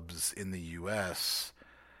Irish pubs in the U.S.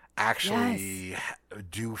 actually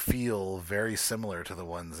do feel very similar to the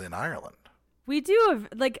ones in Ireland. We do.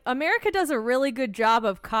 America does a really good job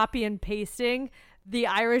of copy and pasting the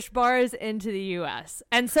Irish bars into the US.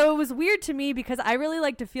 And so it was weird to me because I really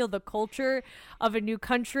like to feel the culture of a new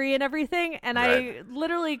country and everything. And right. I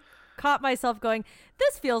literally caught myself going,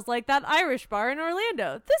 this feels like that Irish bar in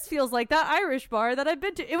Orlando. This feels like that Irish bar that I've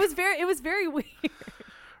been to. It was very weird.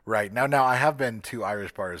 Right. Now I have been to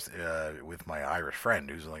Irish bars with my Irish friend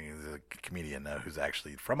who's a comedian who's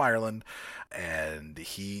actually from Ireland, and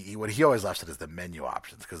he what he always laughs at is the menu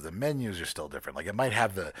options, because the menus are still different. Like, it might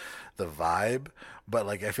have the vibe, but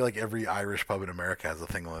like I feel like every Irish pub in America has a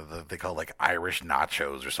thing that they call like Irish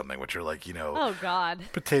nachos or something, which are like, oh God,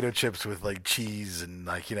 potato chips with like cheese and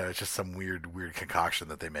like, it's just some weird concoction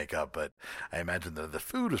that they make up. But I imagine the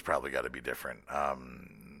food has probably got to be different.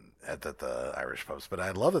 At the Irish pubs, but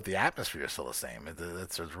I love that the atmosphere is still the same.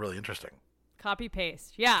 It's really interesting. Copy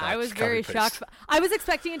paste. Yeah, I was very copy-paste. shocked. I was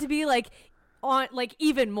expecting it to be like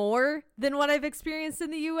even more than what I've experienced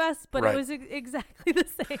in the U.S., but Right. it was exactly the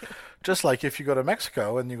same. Just like if you go to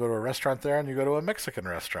Mexico and you go to a restaurant there and you go to a Mexican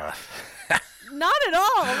restaurant. Not at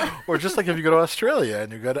all. Or just like if you go to Australia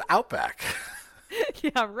and you go to Outback.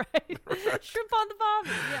 Yeah, right. Shrimp on the bobby.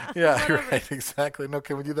 Yeah, whatever. right, exactly. No,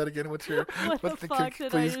 can we do that again? What's your... What the fuck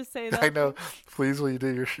did I just say that? I know. Please, will you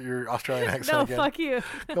do your Australian accent No, again? fuck you.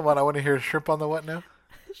 Come on, I want to hear shrimp on the what now?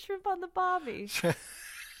 Shrimp on the bobby.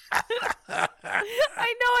 I know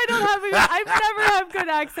I don't have I never have good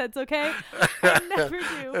accents, okay? I never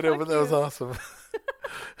do. I know, Fuck but that was you.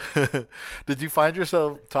 awesome. Did you find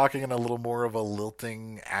yourself talking in a little more of a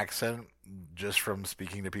lilting accent just from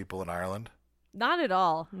speaking to people in Ireland? Not at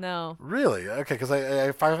all. No. Really? Okay, because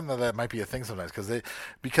I find that might be a thing sometimes, because I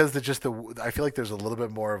feel like there's a little bit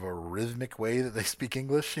more of a rhythmic way that they speak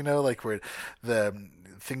English, like where the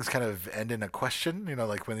things kind of end in a question,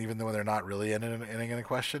 like even when they're not really ending in a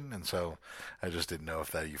question. And so I just didn't know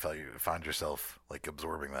if that you found yourself like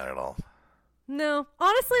absorbing that at all. No.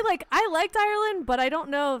 Honestly, I liked Ireland, but I don't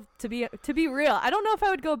know, to be real, I don't know if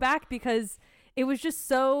I would go back because it was just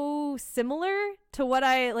so similar to what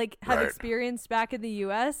I had Right. experienced back in the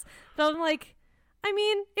US. So I'm like, I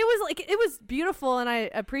mean, it was beautiful and I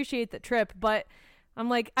appreciate the trip, but I'm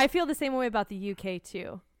like, I feel the same way about the UK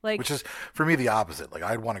too. Which is, for me, the opposite. Like,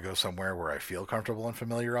 I'd want to go somewhere where I feel comfortable and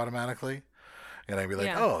familiar automatically. And I'd be like,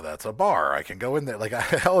 Yeah. oh, that's a bar. I can go in there. Like,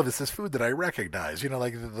 oh, this is food that I recognize.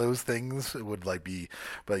 Like those things would be,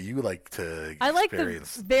 but you like to I like the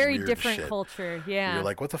experience very weird different shit. culture. Yeah. You're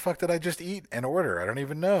like, what the fuck did I just eat and order? I don't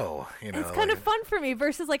even know. It's kind of fun for me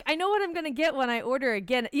versus I know what I'm going to get when I order a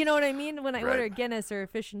Guinness. You know what I mean? When I Right. order a Guinness or a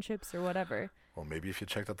fish and chips or whatever. Well, maybe if you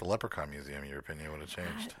checked out the Leprechaun Museum, your opinion would have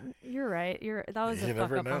changed. You're right. That was You a fuck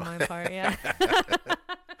never up know. on my part. Yeah.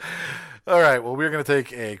 All right. Well, we're going to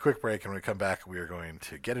take a quick break, and when we come back, we are going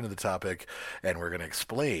to get into the topic, and we're going to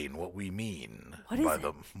explain what we mean What is by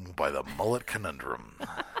it? by the mullet conundrum.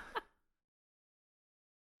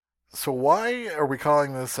 So why are we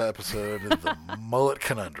calling this episode the Mullet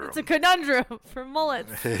Conundrum? It's a conundrum for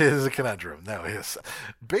mullets. It is a conundrum. No, it's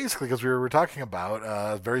basically because we were talking about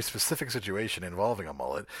a very specific situation involving a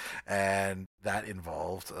mullet, and that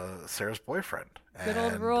involved Sarah's boyfriend. Good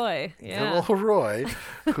old Roy. Yeah. Good old Roy,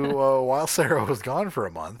 who, while Sarah was gone for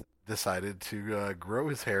a month, decided to grow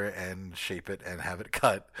his hair and shape it and have it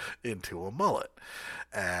cut into a mullet.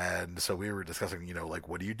 And so we were discussing, like,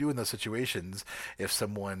 what do you do in those situations if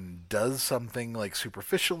someone does something like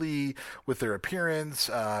superficially with their appearance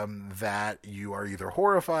that you are either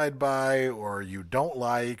horrified by or you don't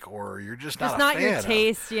like or you're just not It's not a your fan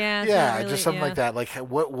taste, of. yeah. Yeah, Really, just something like that. Like,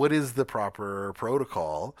 what is the proper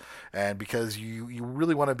protocol? And because you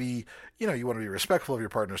really want to be, you want to be respectful of your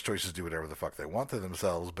partner's choices, do whatever the fuck they want to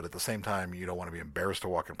themselves, but at the same time, you don't want to be embarrassed to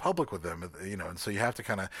walk in public with them, and so you have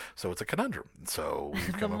to so it's a conundrum. So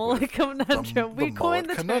The mullet conundrum. We coined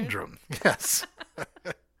the conundrum. Yes.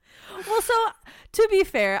 Well, so to be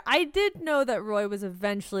fair, I did know that Roy was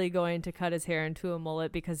eventually going to cut his hair into a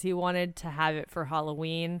mullet because he wanted to have it for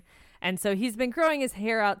Halloween. And so he's been growing his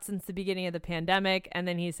hair out since the beginning of the pandemic. And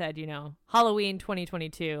then he said, Halloween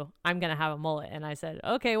 2022, I'm going to have a mullet. And I said,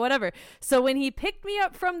 okay, whatever. So when he picked me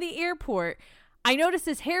up from the airport, I noticed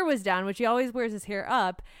his hair was down, which he always wears his hair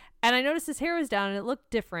up. And I noticed his hair was down and it looked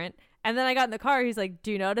different. And then I got in the car. He's like,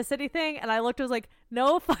 do you notice anything? And I looked, I was like,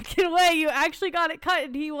 no fucking way. You actually got it cut.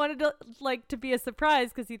 And he wanted to be a surprise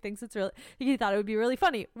because he thinks he thought it would be really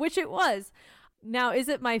funny, which it was. Now, is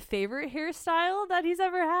it my favorite hairstyle that he's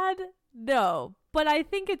ever had? No, but I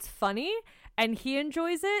think it's funny and he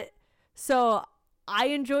enjoys it. So I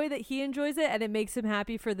enjoy that he enjoys it and it makes him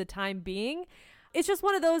happy for the time being. It's just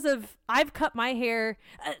one of those of I've cut my hair.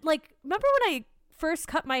 Remember when I first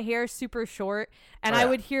cut my hair super short and I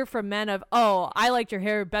would hear from men of, oh, I liked your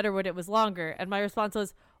hair better when it was longer. And my response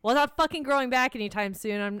was, well, it's not fucking growing back anytime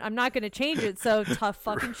soon. I'm not going to change it. So tough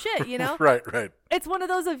fucking shit, Right. It's one of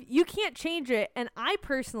those of you can't change it. And I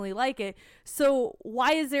personally like it. So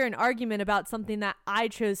why is there an argument about something that I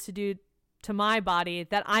chose to do to my body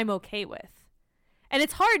that I'm okay with? And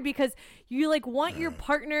it's hard because you want your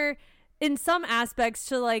partner in some aspects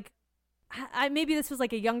to maybe this was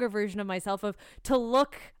a younger version of myself of to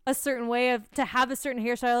look a certain way to have a certain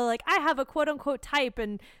hairstyle. Like I have a quote unquote type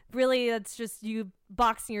and really that's just you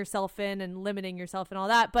boxing yourself in and limiting yourself and all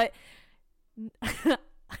that. But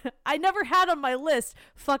I never had on my list,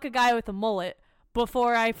 fuck a guy with a mullet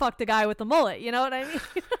before I fucked a guy with a mullet. You know what I mean?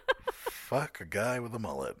 Fuck a guy with a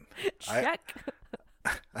mullet. Check.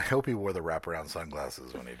 I hope he wore the wraparound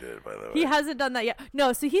sunglasses when he did it, by the way. He hasn't done that yet.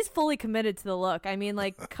 No, so he's fully committed to the look. I mean,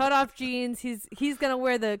 cut off jeans. He's gonna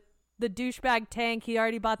wear the douchebag tank. He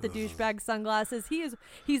already bought the douchebag sunglasses.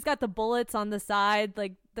 He's got the bullets on the side,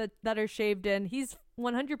 that are shaved in. He's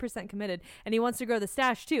 100% committed, and he wants to grow the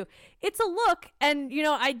stash too. It's a look, and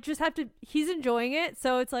I just have to. He's enjoying it,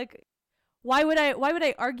 so it's why would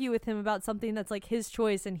I argue with him about something that's his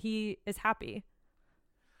choice and he is happy?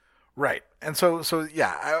 Right. And so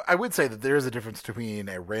yeah, I would say that there is a difference between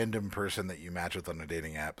a random person that you match with on a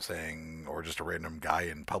dating app saying, or just a random guy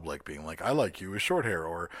in public being like, I like you with short hair,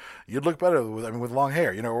 or you'd look better with long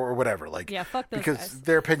hair, or whatever. Yeah, fuck those because guys.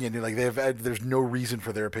 Their opinion, there's no reason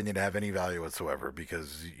for their opinion to have any value whatsoever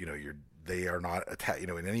because, they are not,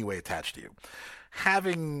 in any way attached to you.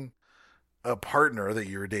 Having a partner that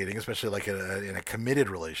you're dating, especially in a committed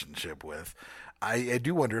relationship with, I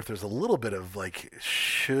do wonder if there's a little bit of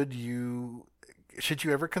should you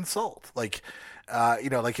ever consult? Right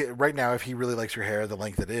now, if he really likes your hair the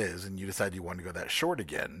length it is and you decide you want to go that short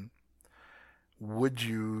again, would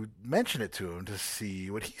you mention it to him to see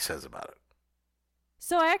what he says about it?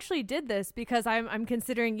 So I actually did this because I'm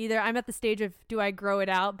considering either I'm at the stage of do I grow it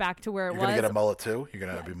out back to where it was. You're going to get a mullet too? You're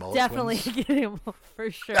going to be mullet Definitely twins? getting a mullet for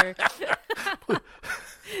sure.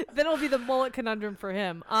 Then it'll be the mullet conundrum for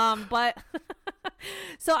him. But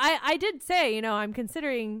so I did say, I'm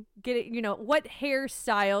considering getting, what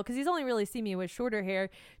hairstyle, because he's only really seen me with shorter hair.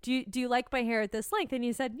 Do you like my hair at this length? And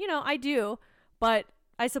he said, I do, but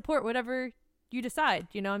I support whatever you decide.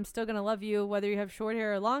 I'm still going to love you whether you have short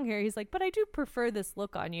hair or long hair. He's like, but I do prefer this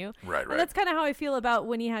look on you. Right. And that's kind of how I feel about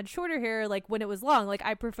when he had shorter hair, when it was long.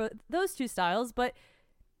 I prefer those two styles, but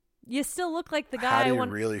you still look like the guy. How do you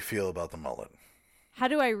really feel about the mullet? How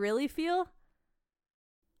do I really feel?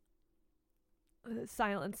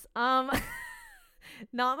 Silence. Not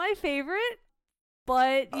my favorite,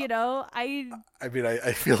 but I mean,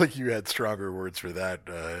 I feel like you had stronger words for that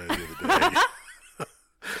the other day.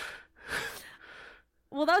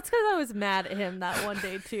 Well, that's because I was mad at him that one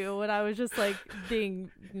day too, when I was just like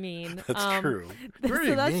being mean. That's true. Very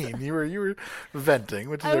so that's- mean. You were venting,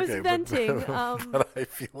 which is I was okay. venting, But I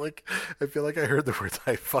feel like I heard the words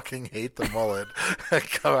 "I fucking hate the mullet"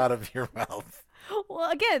 come out of your mouth.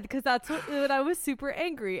 Well, again, because that's when I was super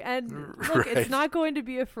angry. And look, Right. it's not going to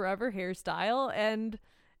be a forever hairstyle, and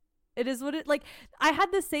it is what it like. I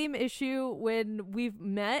had the same issue when we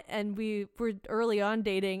met and we were early on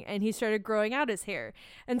dating, and he started growing out his hair.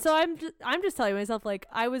 And so I'm just telling myself, like,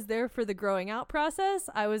 I was there for the growing out process.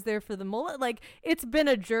 I was there for the mullet. Like, it's been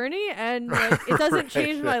a journey, and like, it doesn't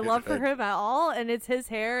change my love for him at all. And it's his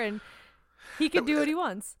hair, and he can do what he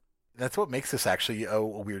wants. That's what makes this actually a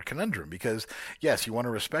weird conundrum, because yes, you want to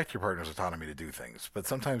respect your partner's autonomy to do things, but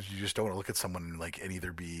sometimes you just don't want to look at someone and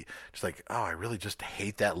either be just like, oh, I really just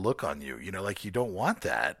hate that look on you, like you don't want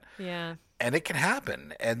that. Yeah. And it can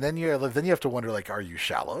happen, and then you have to wonder, like, are you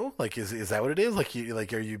shallow? Like, is that what it is? Like,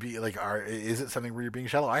 is it something where you're being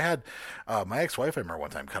shallow? I had my ex-wife, I remember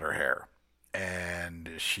one time, cut her hair, and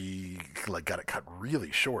she like got it cut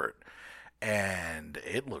really short, and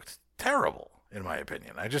it looked terrible. In my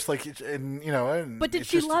opinion, I just like it, and But did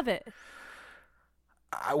she love it?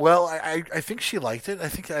 I think she liked it. I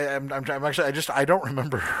think I'm actually I don't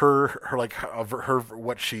remember her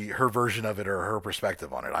version of it or her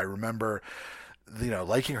perspective on it. I remember,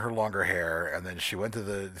 liking her longer hair, and then she went to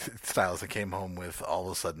the stylist and came home with all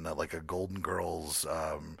of a sudden like a Golden Girls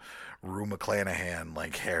Rue McClanahan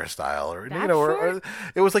like hairstyle, or or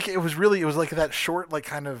it was like that short, like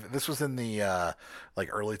kind of, this was in the like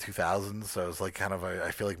early 2000s, so it was like kind of I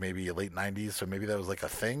feel like maybe late 90s, so maybe that was like a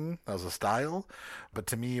thing, that was a style, but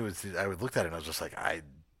to me I would look at it and I was just like, I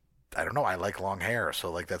don't know. I like long hair, so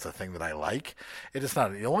like that's a thing that I like. It is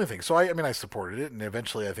not the only thing. So I supported it, and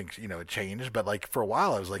eventually I think it changed. But like for a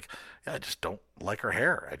while, I was like, yeah, I just don't like her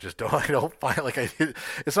hair. I just don't. I don't find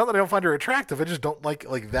it's not that I don't find her attractive. I just don't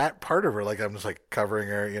like that part of her. Like I'm just like covering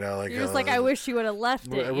her. Like you're just like, I wish you would have left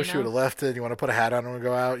it. I wish you would have left it. You want to put a hat on and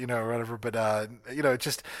go out, or whatever. But it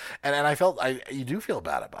just and I felt you do feel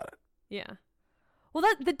bad about it. Yeah. Well,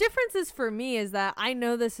 the difference is for me is that I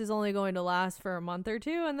know this is only going to last for a month or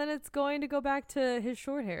two, and then it's going to go back to his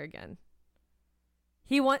short hair again.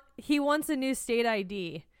 He wants a new state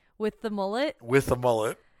ID with the mullet. With the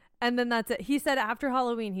mullet. And then that's it. He said after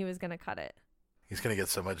Halloween he was going to cut it. He's going to get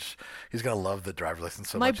so much. He's going to love the driver's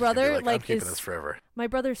license so much. My brother I'm keeping this forever. My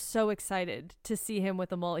brother's so excited to see him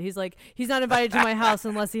with a mullet. He's like, he's not invited to my house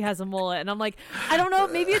unless he has a mullet. And I'm like, I don't know.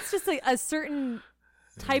 Maybe it's just like a certain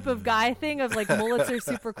type of guy thing of like mullets are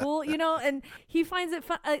super cool, and he finds it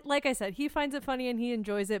fun. Like I said, he finds it funny and he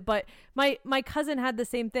enjoys it. But my cousin had the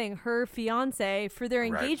same thing. Her fiance, for their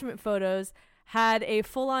engagement photos, had a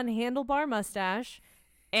full-on handlebar mustache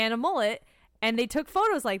and a mullet, and they took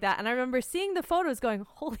photos like that. And I remember seeing the photos going,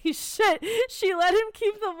 holy shit, she let him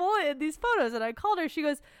keep the mullet in these photos. And I called her. She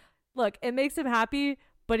goes, look, it makes him happy,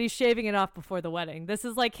 but he's shaving it off before the wedding. This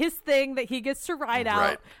is like his thing that he gets to ride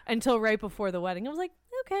out until right before the wedding. I was like,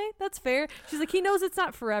 okay, that's fair. She's like, he knows it's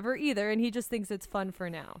not forever either, and he just thinks it's fun for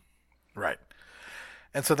now. Right.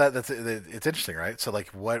 And so that's it's interesting, right? So like,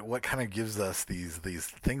 what kind of gives us these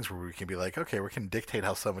things where we can be like, okay, we can dictate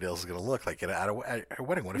how somebody else is going to look like at a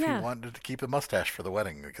wedding. What if he wanted to keep a mustache for the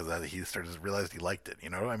wedding because he realized he liked it?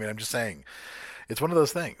 I mean, I'm just saying, it's one of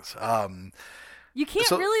those things. You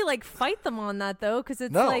can't really like fight them on that though, because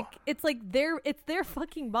it's like their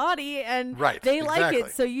fucking body, and they like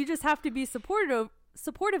it. So you just have to be supportive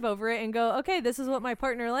over it and go, okay, this is what my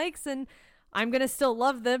partner likes, and I'm gonna still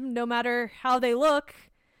love them no matter how they look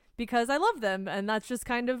because I love them, and that's just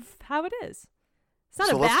kind of how it is. It's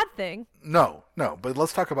not a bad thing. No. But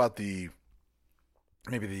let's talk about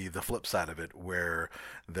maybe the flip side of it, where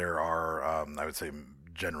there are, I would say,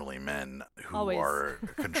 generally men who are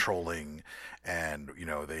controlling, and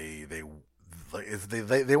they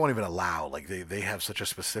won't even allow, like they have such a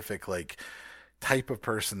specific like type of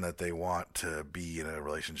person that they want to be in a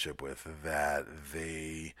relationship with, that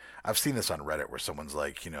I've seen this on Reddit where someone's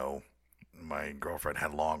like, my girlfriend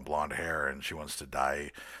had long blonde hair and she wants to dye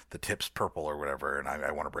the tips purple or whatever, and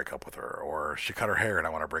I want to break up with her. Or she cut her hair and I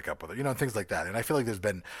want to break up with her, things like that. And I feel like there's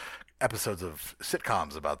been episodes of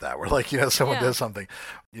sitcoms about that where like, someone does something,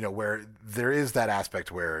 where there is that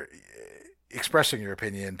aspect where expressing your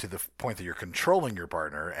opinion to the point that you're controlling your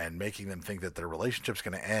partner and making them think that their relationship's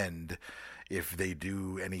going to end if they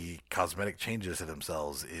do any cosmetic changes to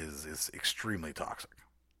themselves is extremely toxic.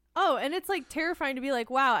 Oh, and it's like terrifying to be like,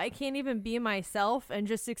 wow, I can't even be myself and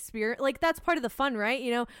just experience. Like, that's part of the fun,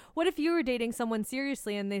 right? What if you were dating someone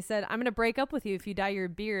seriously and they said, I'm going to break up with you if you dye your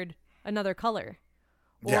beard another color?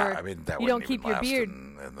 Or yeah, I mean, that you don't wouldn't keep even your last beard.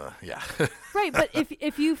 in the, yeah. Right, but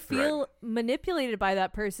if you feel manipulated by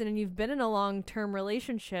that person and you've been in a long-term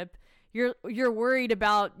relationship, you're worried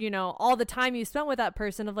about, all the time you spent with that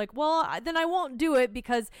person of like, well, then I won't do it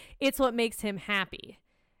because it's what makes him happy.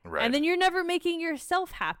 Right. And then you're never making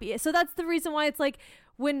yourself happy. So that's the reason why it's like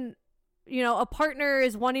when, a partner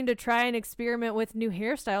is wanting to try and experiment with new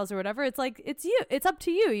hairstyles or whatever, it's like, it's up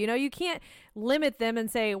to you. You can't limit them and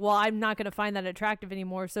say, well, I'm not going to find that attractive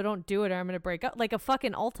anymore, so don't do it or I'm going to break up. Like a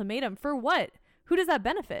fucking ultimatum for what? Who does that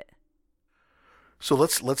benefit? So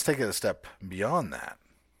let's take it a step beyond that.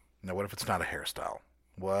 Now, what if it's not a hairstyle?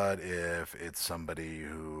 What if it's somebody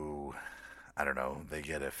who, I don't know, they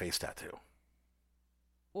get a face tattoo?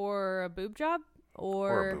 Or a boob job?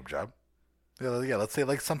 Or a boob job. Yeah, let's say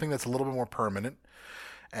like something that's a little bit more permanent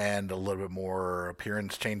and a little bit more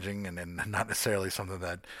appearance changing and not necessarily something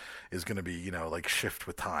that is going to be, like shift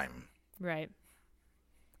with time. Right.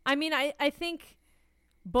 I mean, I think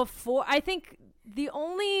the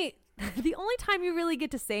only time you really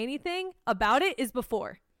get to say anything about it is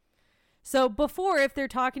before. So before, if they're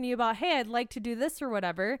talking to you about, hey, I'd like to do this or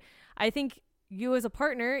whatever, I think you as a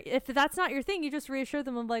partner, if that's not your thing, you just reassure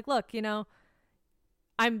them of like, look,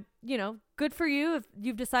 I'm, good for you. If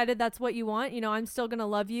you've decided that's what you want, I'm still going to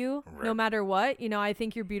love you no matter what. I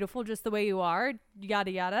think you're beautiful just the way you are,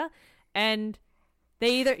 yada, yada. And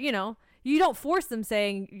they either, you don't force them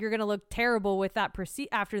saying you're going to look terrible with that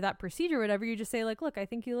after that procedure or whatever. You just say like, look, I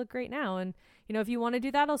think you look great now. And, if you want to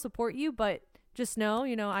do that, I'll support you. But just know,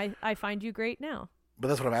 I find you great now. But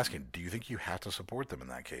that's what I'm asking. Do you think you have to support them in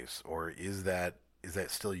that case? Or is that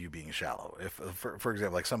still you being shallow? If, for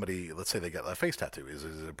example, like somebody, let's say they get a face tattoo is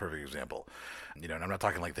a perfect example. And I'm not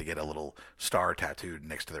talking like they get a little star tattooed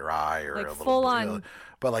next to their eye or like a little full on,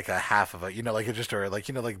 but like a half of a, like it just, or like,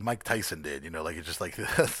 like Mike Tyson did, like it's just like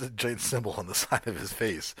that's a giant symbol on the side of his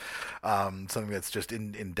face. Something that's just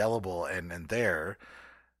indelible and there.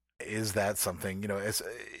 Is that something,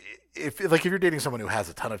 if you're dating someone who has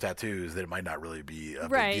a ton of tattoos, then it might not really be a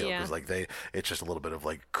big deal because like it's just a little bit of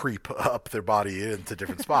like creep up their body into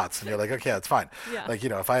different spots, and you're like, okay, that's fine. Yeah. Like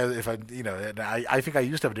if I and I think I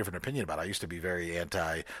used to have a different opinion about it. I used to be very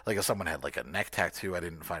anti. Like if someone had like a neck tattoo, I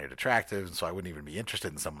didn't find it attractive, and so I wouldn't even be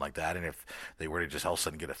interested in something like that. And if they were to just all of a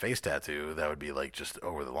sudden get a face tattoo, that would be like just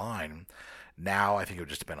over the line. Now I think it would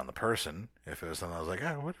just depend on the person. If it was something I was like,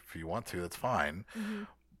 oh, what if you want to, that's fine. Mm-hmm.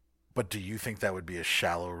 But do you think that would be a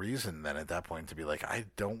shallow reason then at that point to be like, I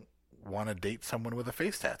don't want to date someone with a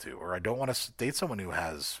face tattoo, or I don't want to date someone who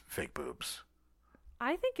has fake boobs?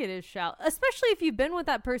 I think it is shallow, especially if you've been with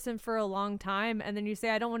that person for a long time and then you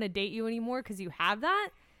say, I don't want to date you anymore because you have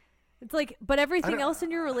that. It's like, but everything else in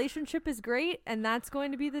your relationship is great, and that's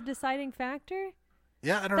going to be the deciding factor.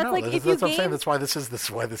 Yeah, I don't that's know. Like that's what I'm saying. That's why this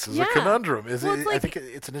is a conundrum. I think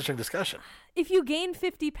it's an interesting discussion. If you gain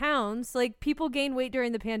 50 pounds, like people gain weight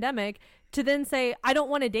during the pandemic, to then say, I don't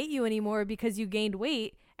want to date you anymore because you gained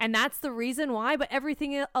weight, and that's the reason why, but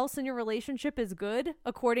everything else in your relationship is good,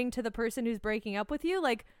 according to the person who's breaking up with you,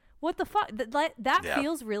 like, what the fuck? That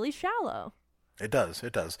feels really shallow. It does.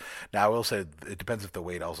 Now, I will say it depends if the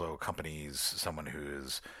weight also accompanies someone who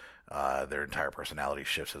is... their entire personality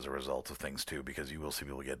shifts as a result of things too, because you will see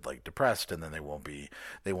people get like depressed, and then they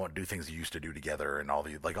won't do things you used to do together, and all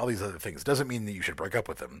these other things. Doesn't mean that you should break up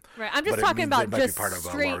with them. Right. I'm just talking about might just be part of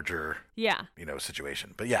straight, a larger,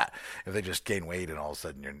 situation. But yeah, if they just gain weight and all of a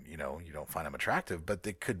sudden you don't find them attractive, but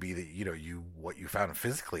it could be that what you found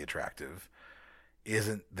physically attractive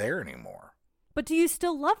isn't there anymore. But do you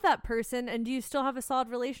still love that person, and do you still have a solid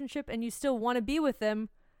relationship, and you still want to be with them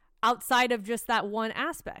outside of just that one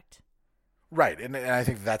aspect? Right, and I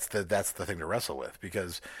think that's the thing to wrestle with,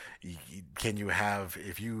 because can you have,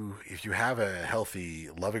 if you have a healthy,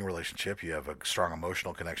 loving relationship, you have a strong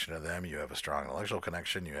emotional connection to them, you have a strong intellectual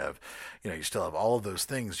connection, you have, you still have all of those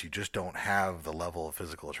things, you just don't have the level of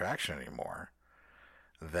physical attraction anymore,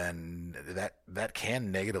 then that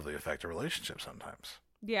can negatively affect a relationship sometimes.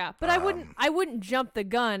 Yeah, but I wouldn't jump the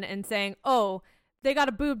gun and saying, oh, they got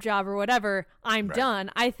a boob job or whatever, I'm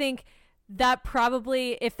done. I think that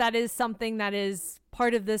probably, if that is something that is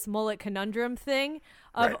part of this mullet conundrum thing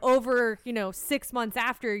of over, 6 months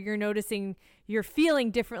after, you're noticing you're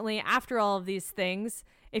feeling differently after all of these things.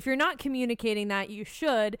 If you're not communicating that, you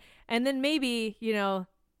should. And then maybe,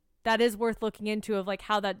 that is worth looking into, of like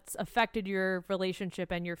how that's affected your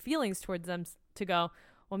relationship and your feelings towards them, to go,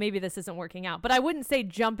 well, maybe this isn't working out. But I wouldn't say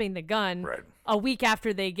jumping the gun a week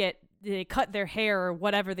after they cut their hair or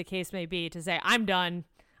whatever the case may be, to say, I'm done.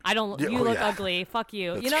 You look ugly. Fuck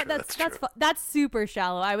you. That's super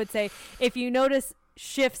shallow. I would say if you notice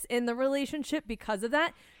shifts in the relationship because of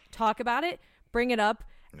that, talk about it. bring it up,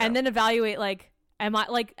 and then evaluate, like, am I,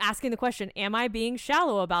 like, asking the question, am I being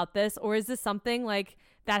shallow about this, or is this something like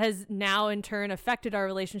that has now in turn affected our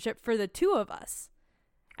relationship for the two of us?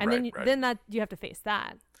 And then that you have to face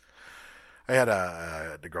that. I had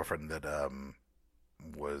a girlfriend that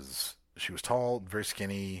she was tall, very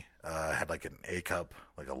skinny, had like an A cup,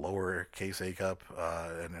 like a lowercase A cup,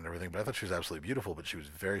 and everything. But I thought she was absolutely beautiful, but she was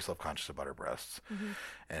very self-conscious about her breasts.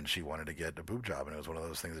 And she wanted to get a boob job, and it was one of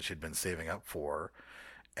those things that she'd been saving up for.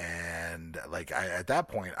 And like at that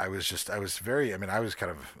point, I was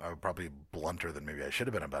kind of probably blunter than maybe I should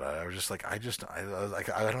have been about it. I was just like, I was like,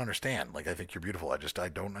 I don't understand. Like, I think you're beautiful. I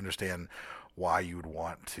don't understand why you would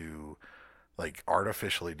want to, like,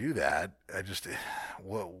 artificially do that.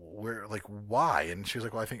 Why? And she was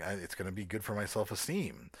like, well, I think it's going to be good for my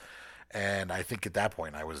self-esteem. And I think at that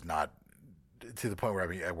point I was not to the point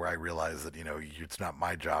where I realized that, it's not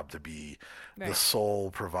my job to be the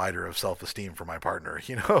sole provider of self-esteem for my partner,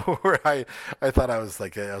 where I thought I was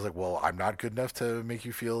like, well, I'm not good enough to make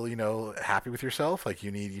you feel, happy with yourself. Like,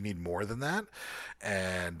 you need more than that.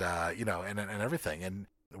 And, and everything. And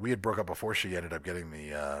we had broke up before she ended up getting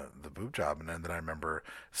the boob job. And then I remember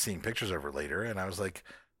seeing pictures of her later, and I was like,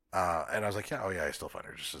 yeah, I still find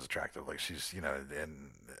her just as attractive. Like, she's,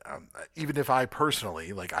 and even if I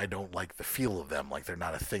personally, like, I don't like the feel of them, like, they're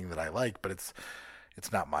not a thing that I like, but it's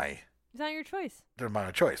not your choice. They're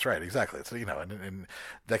my choice, right? Exactly. It's, and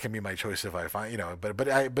that can be my choice if I find, but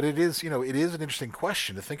it is, it is an interesting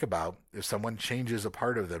question to think about. If someone changes a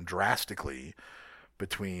part of them drastically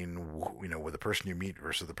between, with the person you meet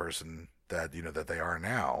versus the person that, that they are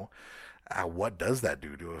now, what does that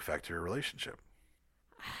do to affect your relationship?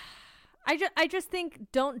 I just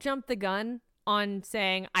think, don't jump the gun on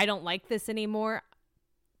saying, I don't like this anymore.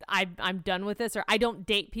 I'm done with this, or I don't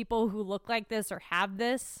date people who look like this or have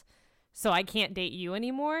this, so I can't date you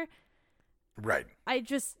anymore. Right. I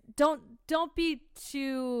just don't be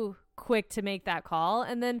too quick to make that call.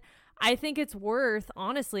 And then I think it's worth,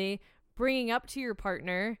 honestly, bringing up to your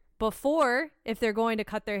partner before, if they're going to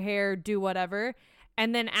cut their hair, do whatever.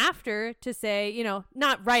 And then after, to say,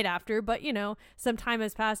 not right after, but, some time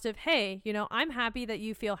has passed of, hey, I'm happy that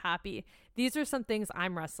you feel happy. These are some things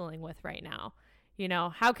I'm wrestling with right now.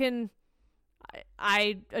 How can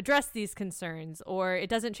I address these concerns? Or it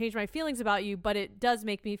doesn't change my feelings about you, but it does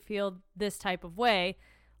make me feel this type of way.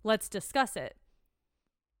 Let's discuss it.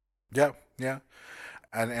 Yeah. Yeah.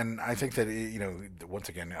 And I think that, once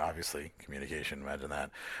again, obviously communication, imagine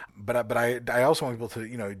that. But I also want people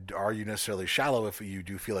to, are you necessarily shallow if you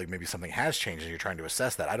do feel like maybe something has changed and you're trying to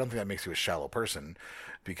assess that? I don't think that makes you a shallow person,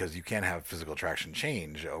 because you can have physical attraction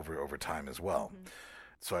change over time as well. Mm-hmm.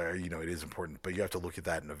 So, it is important, but you have to look at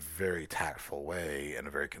that in a very tactful way and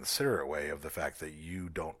a very considerate way of the fact that you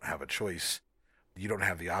don't have a choice. You don't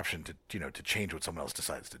have the option to change what someone else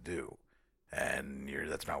decides to do. And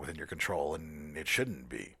that's not within your control, and it shouldn't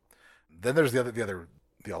be. Then there's the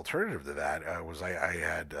alternative to that was I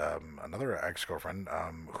had another ex-girlfriend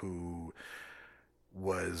who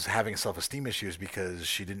was having self-esteem issues because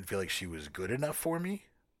she didn't feel like she was good enough for me.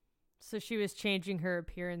 So she was changing her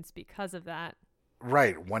appearance because of that.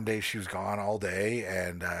 Right. One day she was gone all day,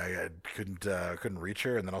 and I couldn't reach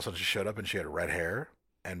her, and then all of a sudden she showed up and she had red hair,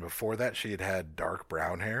 and before that she had dark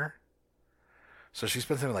brown hair. So she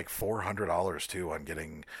spent something like $400 too on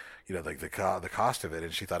getting, like the cost of it,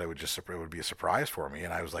 and she thought it would be a surprise for me.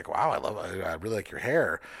 And I was like, wow, I really like your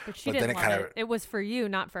hair. But she didn't love it. It was for you,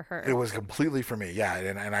 not for her. It was completely for me, yeah.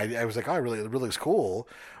 And I was like, oh, it really looks cool.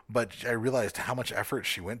 But I realized how much effort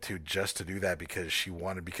she went to just to do that because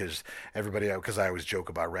I always joke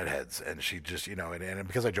about redheads, and she just, and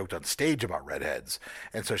because I joked on stage about redheads,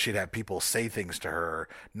 and so she'd have people say things to her,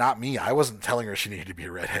 not me. I wasn't telling her she needed to be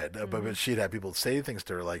a redhead, but she'd have people say things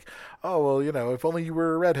to her like, oh, well, if only you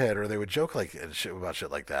were a redhead, or they would joke about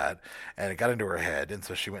shit like that, and it got into her head, and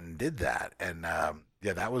so she went and did that, and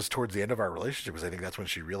that was towards the end of our relationship, because I think that's when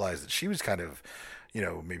she realized that she was kind of,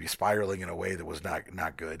 maybe spiraling in a way that was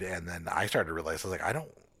not good. And then I started to realize, I was like, I don't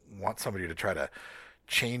want somebody to try to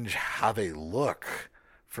change how they look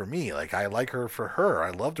for me. Like, I like her for her.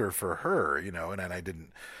 I loved her for her, and I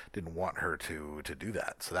didn't want her to do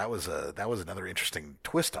that. So that was another interesting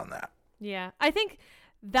twist on that. Yeah. I think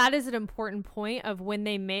that is an important point of when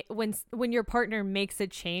when your partner makes a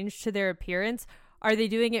change to their appearance. Are they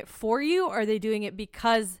doing it for you, or are they doing it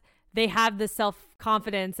because they have the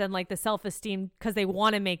self-confidence and like the self-esteem because they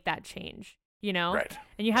want to make that change, Right.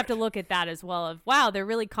 And you have to look at that as well of, wow, they're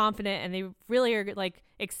really confident and they really are like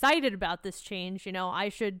excited about this change. I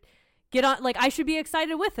should get on, like, I should be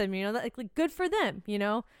excited with them, like good for them,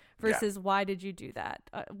 versus why did you do that?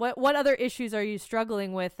 What other issues are you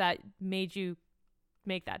struggling with that made you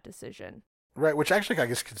make that decision? Right, which actually I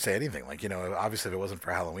guess could say anything. Like, obviously if it wasn't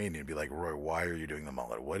for Halloween, you'd be like, Roy, why are you doing the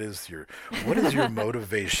mullet? What is your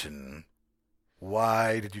motivation?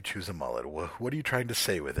 Why did you choose a mullet? What are you trying to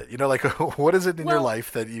say with it? Like, what is it in your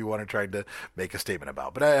life that you want to try to make a statement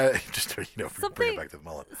about? But just, bring it back to the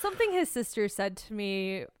mullet. Something his sister said to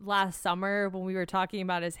me last summer when we were talking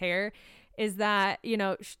about his hair is that,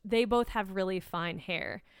 they both have really fine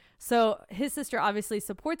hair. So his sister obviously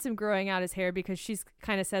supports him growing out his hair because she's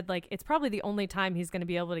kind of said, like, it's probably the only time he's going to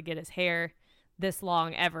be able to get his hair this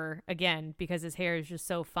long ever again because his hair is just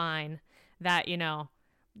so fine that,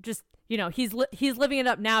 he's living it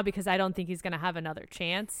up now because I don't think he's going to have another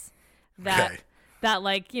chance.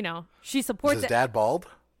 She supports Is his dad bald?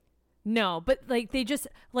 No, but they just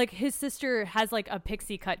his sister has a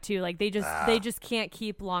pixie cut too. They just can't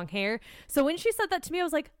keep long hair. So when she said that to me, I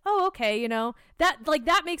was like, oh, okay,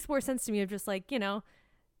 that makes more sense to me of just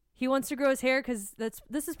he wants to grow his hair because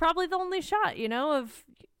this is probably the only shot, of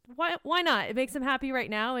why not? It makes him happy right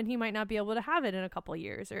now, and he might not be able to have it in a couple of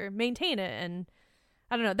years or maintain it. And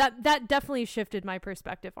I don't know, that definitely shifted my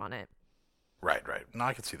perspective on it. Right. No,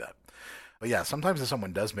 I can see that. But yeah, sometimes if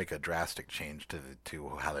someone does make a drastic change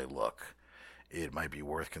to how they look, it might be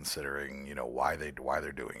worth considering, why they're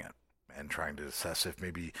doing it, and trying to assess if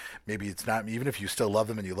maybe it's not, even if you still love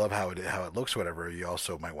them and you love how it looks or whatever, you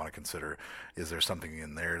also might want to consider, is there something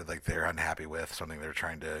in there they're unhappy with, something they're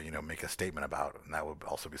trying to make a statement about, and that would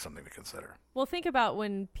also be something to consider. Well, think about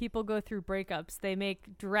when people go through breakups, they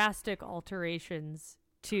make drastic alterations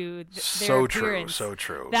to their appearance. So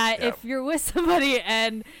true. That if you're with somebody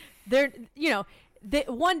and they're,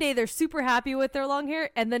 one day they're super happy with their long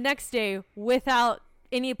hair, and the next day, without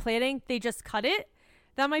any planning, they just cut it.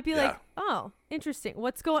 That might be oh, interesting.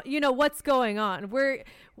 What's going on?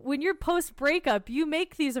 When you're post breakup, you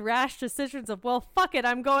make these rash decisions of, well, fuck it,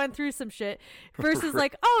 I'm going through some shit, versus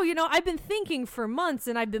I've been thinking for months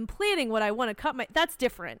and I've been planning what I want to cut that's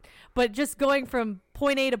different. But just going from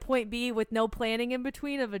point A to point B with no planning in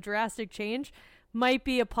between of a drastic change might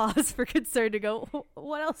be a pause for concern to go,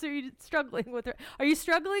 what else are you struggling with? Are you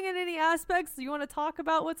struggling in any aspects? Do you want to talk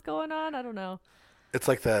about what's going on? I don't know. It's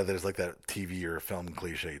there's that TV or film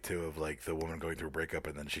cliche too of the woman going through a breakup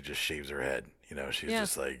and then she just shaves her head. She's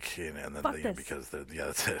just and then because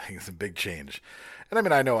that's it. It's a big change. And I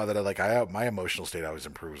mean, I know that my emotional state always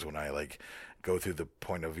improves when I go through the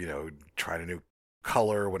point of trying a new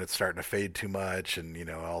color when it's starting to fade too much, and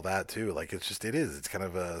all that too. It's kind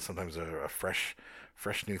of sometimes a fresh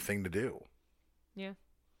new thing to do. Yeah.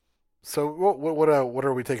 So what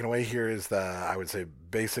are we taking away here is that I would say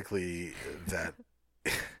basically that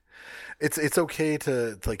it's okay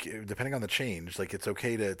to depending on the change, it's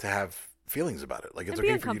okay to have feelings about it. It's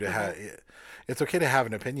okay for you to have, it's okay to have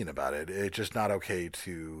an opinion about it. It's just not okay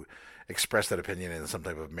to express that opinion in some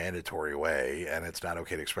type of mandatory way, and it's not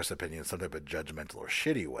okay to express that opinion in some type of judgmental or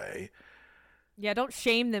shitty way. Yeah, don't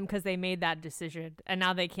shame them because they made that decision and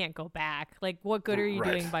now they can't go back. What good are you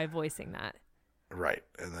doing by voicing that? Right.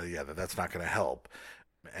 And that's not going to help.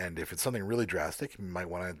 And if it's something really drastic, you might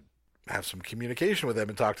want to have some communication with them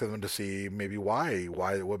and talk to them to see maybe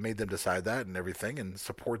what made them decide that and everything, and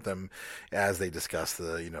support them as they discuss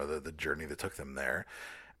the journey that took them there.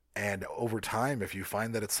 And over time, if you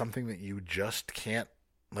find that it's something that you just can't,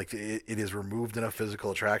 it is removed enough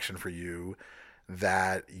physical attraction for you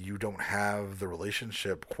that you don't have the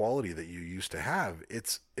relationship quality that you used to have,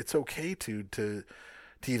 it's okay to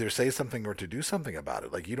either say something or to do something about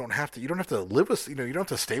it. You don't have to live with, you don't have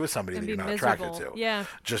to stay with somebody that you're not attracted to. Yeah.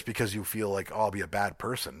 Just because you feel I'll be a bad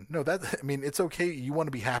person. No, it's okay. You want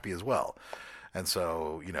to be happy as well. And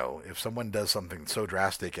so, if someone does something so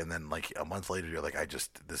drastic and then a month later you're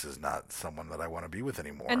this is not someone that I want to be with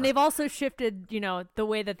anymore. And they've also shifted, the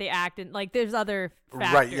way that they act, and there's other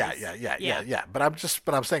factors. Right. Yeah. But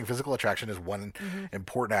I'm saying physical attraction is one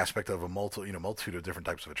important aspect of a multitude of different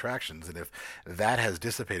types of attractions. And if that has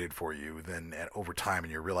dissipated for you, then over time,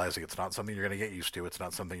 and you're realizing it's not something you're going to get used to, it's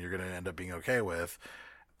not something you're going to end up being okay with,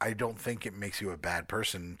 I don't think it makes you a bad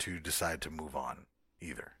person to decide to move on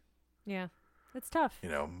either. Yeah. It's tough.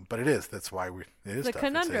 But it is. That's why it is tough.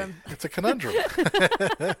 Conundrum. It's a conundrum.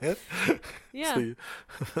 Yeah.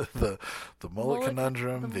 The mullet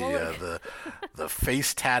conundrum, the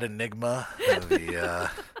face tat enigma,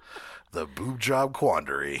 the boob job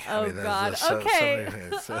quandary. Oh, God. Okay.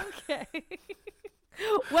 Okay.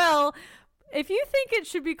 Well, If you think it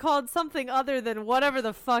should be called something other than whatever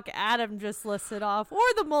the fuck Adam just listed off, or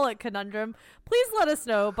the mullet conundrum, please let us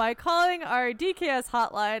know by calling our DKS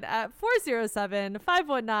hotline at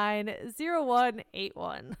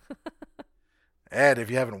 407-519-0181. And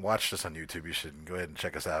if you haven't watched us on YouTube, you should go ahead and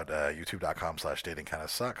check us out,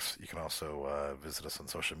 youtube.com/datingkindasucks. You can also visit us on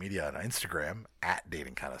social media on Instagram at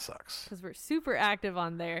datingkindasucks. Because we're super active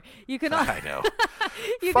on there. You can. I know.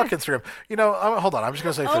 Fuck Instagram. You know, hold on. I'm just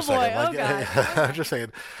gonna say for a second. I'm just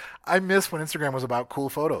saying. I miss when Instagram was about cool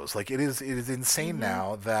photos. Like it is insane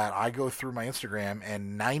now that I go through my Instagram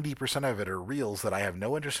and 90% of it are reels that I have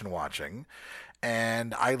no interest in watching.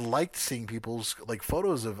 And I liked seeing people's like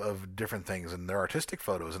photos of different things and their artistic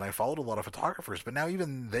photos. And I followed a lot of photographers, but now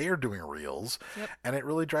even they are doing reels, and it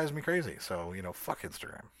really drives me crazy. So, you know, fuck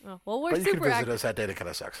Instagram. Oh, well, we're but you super can visit us at Dating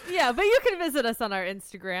Kinda Sucks. Yeah, but you can visit us on our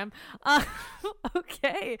Instagram.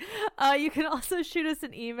 Okay. You can also shoot us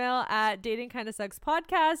an email at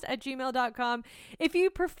datingkindasuckspodcast@gmail.com. If you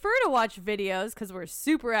prefer to watch videos, because we're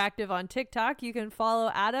super active on TikTok, you can follow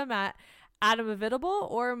Adam at AdamAvidable,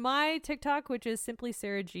 or my TikTok, which is simply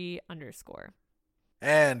SarahG_.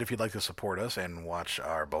 And if you'd like to support us and watch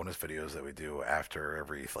our bonus videos that we do after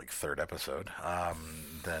every third episode,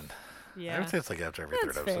 then I would say it's like after every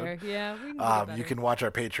third fair. episode. Yeah, we can you can watch our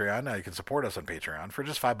Patreon. You can support us on Patreon for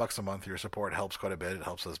just $5 a month. Your support helps quite a bit. It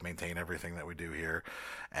helps us maintain everything that we do here,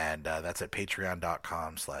 and that's at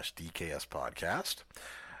patreon.com/DKS podcast.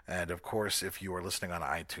 And of course, if you are listening on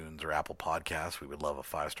iTunes or Apple Podcasts, we would love a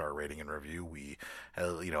 5-star rating and review. We,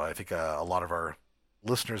 I think a lot of our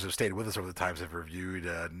listeners have stayed with us over the times have reviewed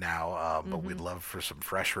now, but we'd love for some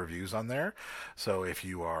fresh reviews on there. So if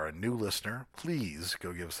you are a new listener, please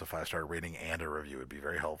go give us a 5-star rating and a review. It'd be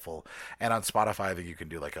very helpful. And on Spotify, I think you can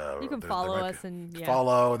do you can follow us and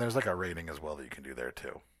follow, and there's like a rating as well that you can do there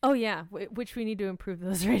too. Oh yeah, which we need to improve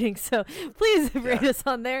those ratings. So please rate us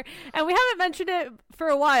on there. And we haven't mentioned it for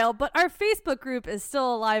a while, but our Facebook group is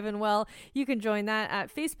still alive and well. You can join that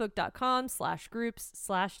at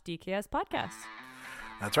facebook.com/groups/DKS podcast.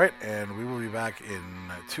 That's right, and we will be back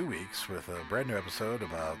in 2 weeks with a brand new episode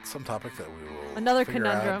about some topic that we will Another figure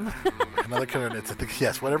conundrum. Another conundrum.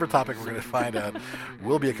 Yes, whatever topic we're going to find out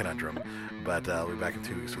will be a conundrum, but we'll be back in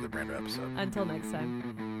 2 weeks with a brand new episode. Until next time.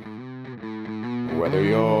 Whether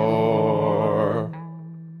you're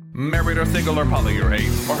married or single or poly or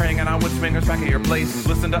ace, or hanging out with swingers back at your place,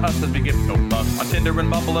 listen to us as we give no fuck on Tinder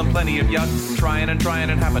and Bumble and plenty of yucks, trying and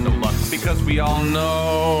having no luck, because we all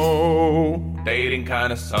know dating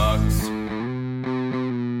kinda sucks.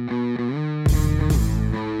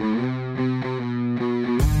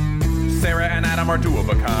 Sarah and Adam are two of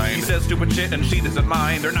a kind. He says stupid shit and she doesn't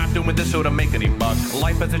mind. They're not doing this show to make any buck.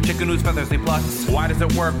 Life as a chicken whose feathers they pluck. Why does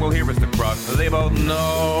it work? Well, here is the crux. They both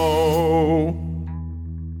know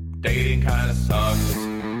dating kinda sucks.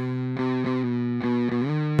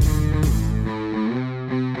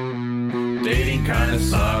 Dating kinda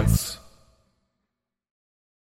sucks.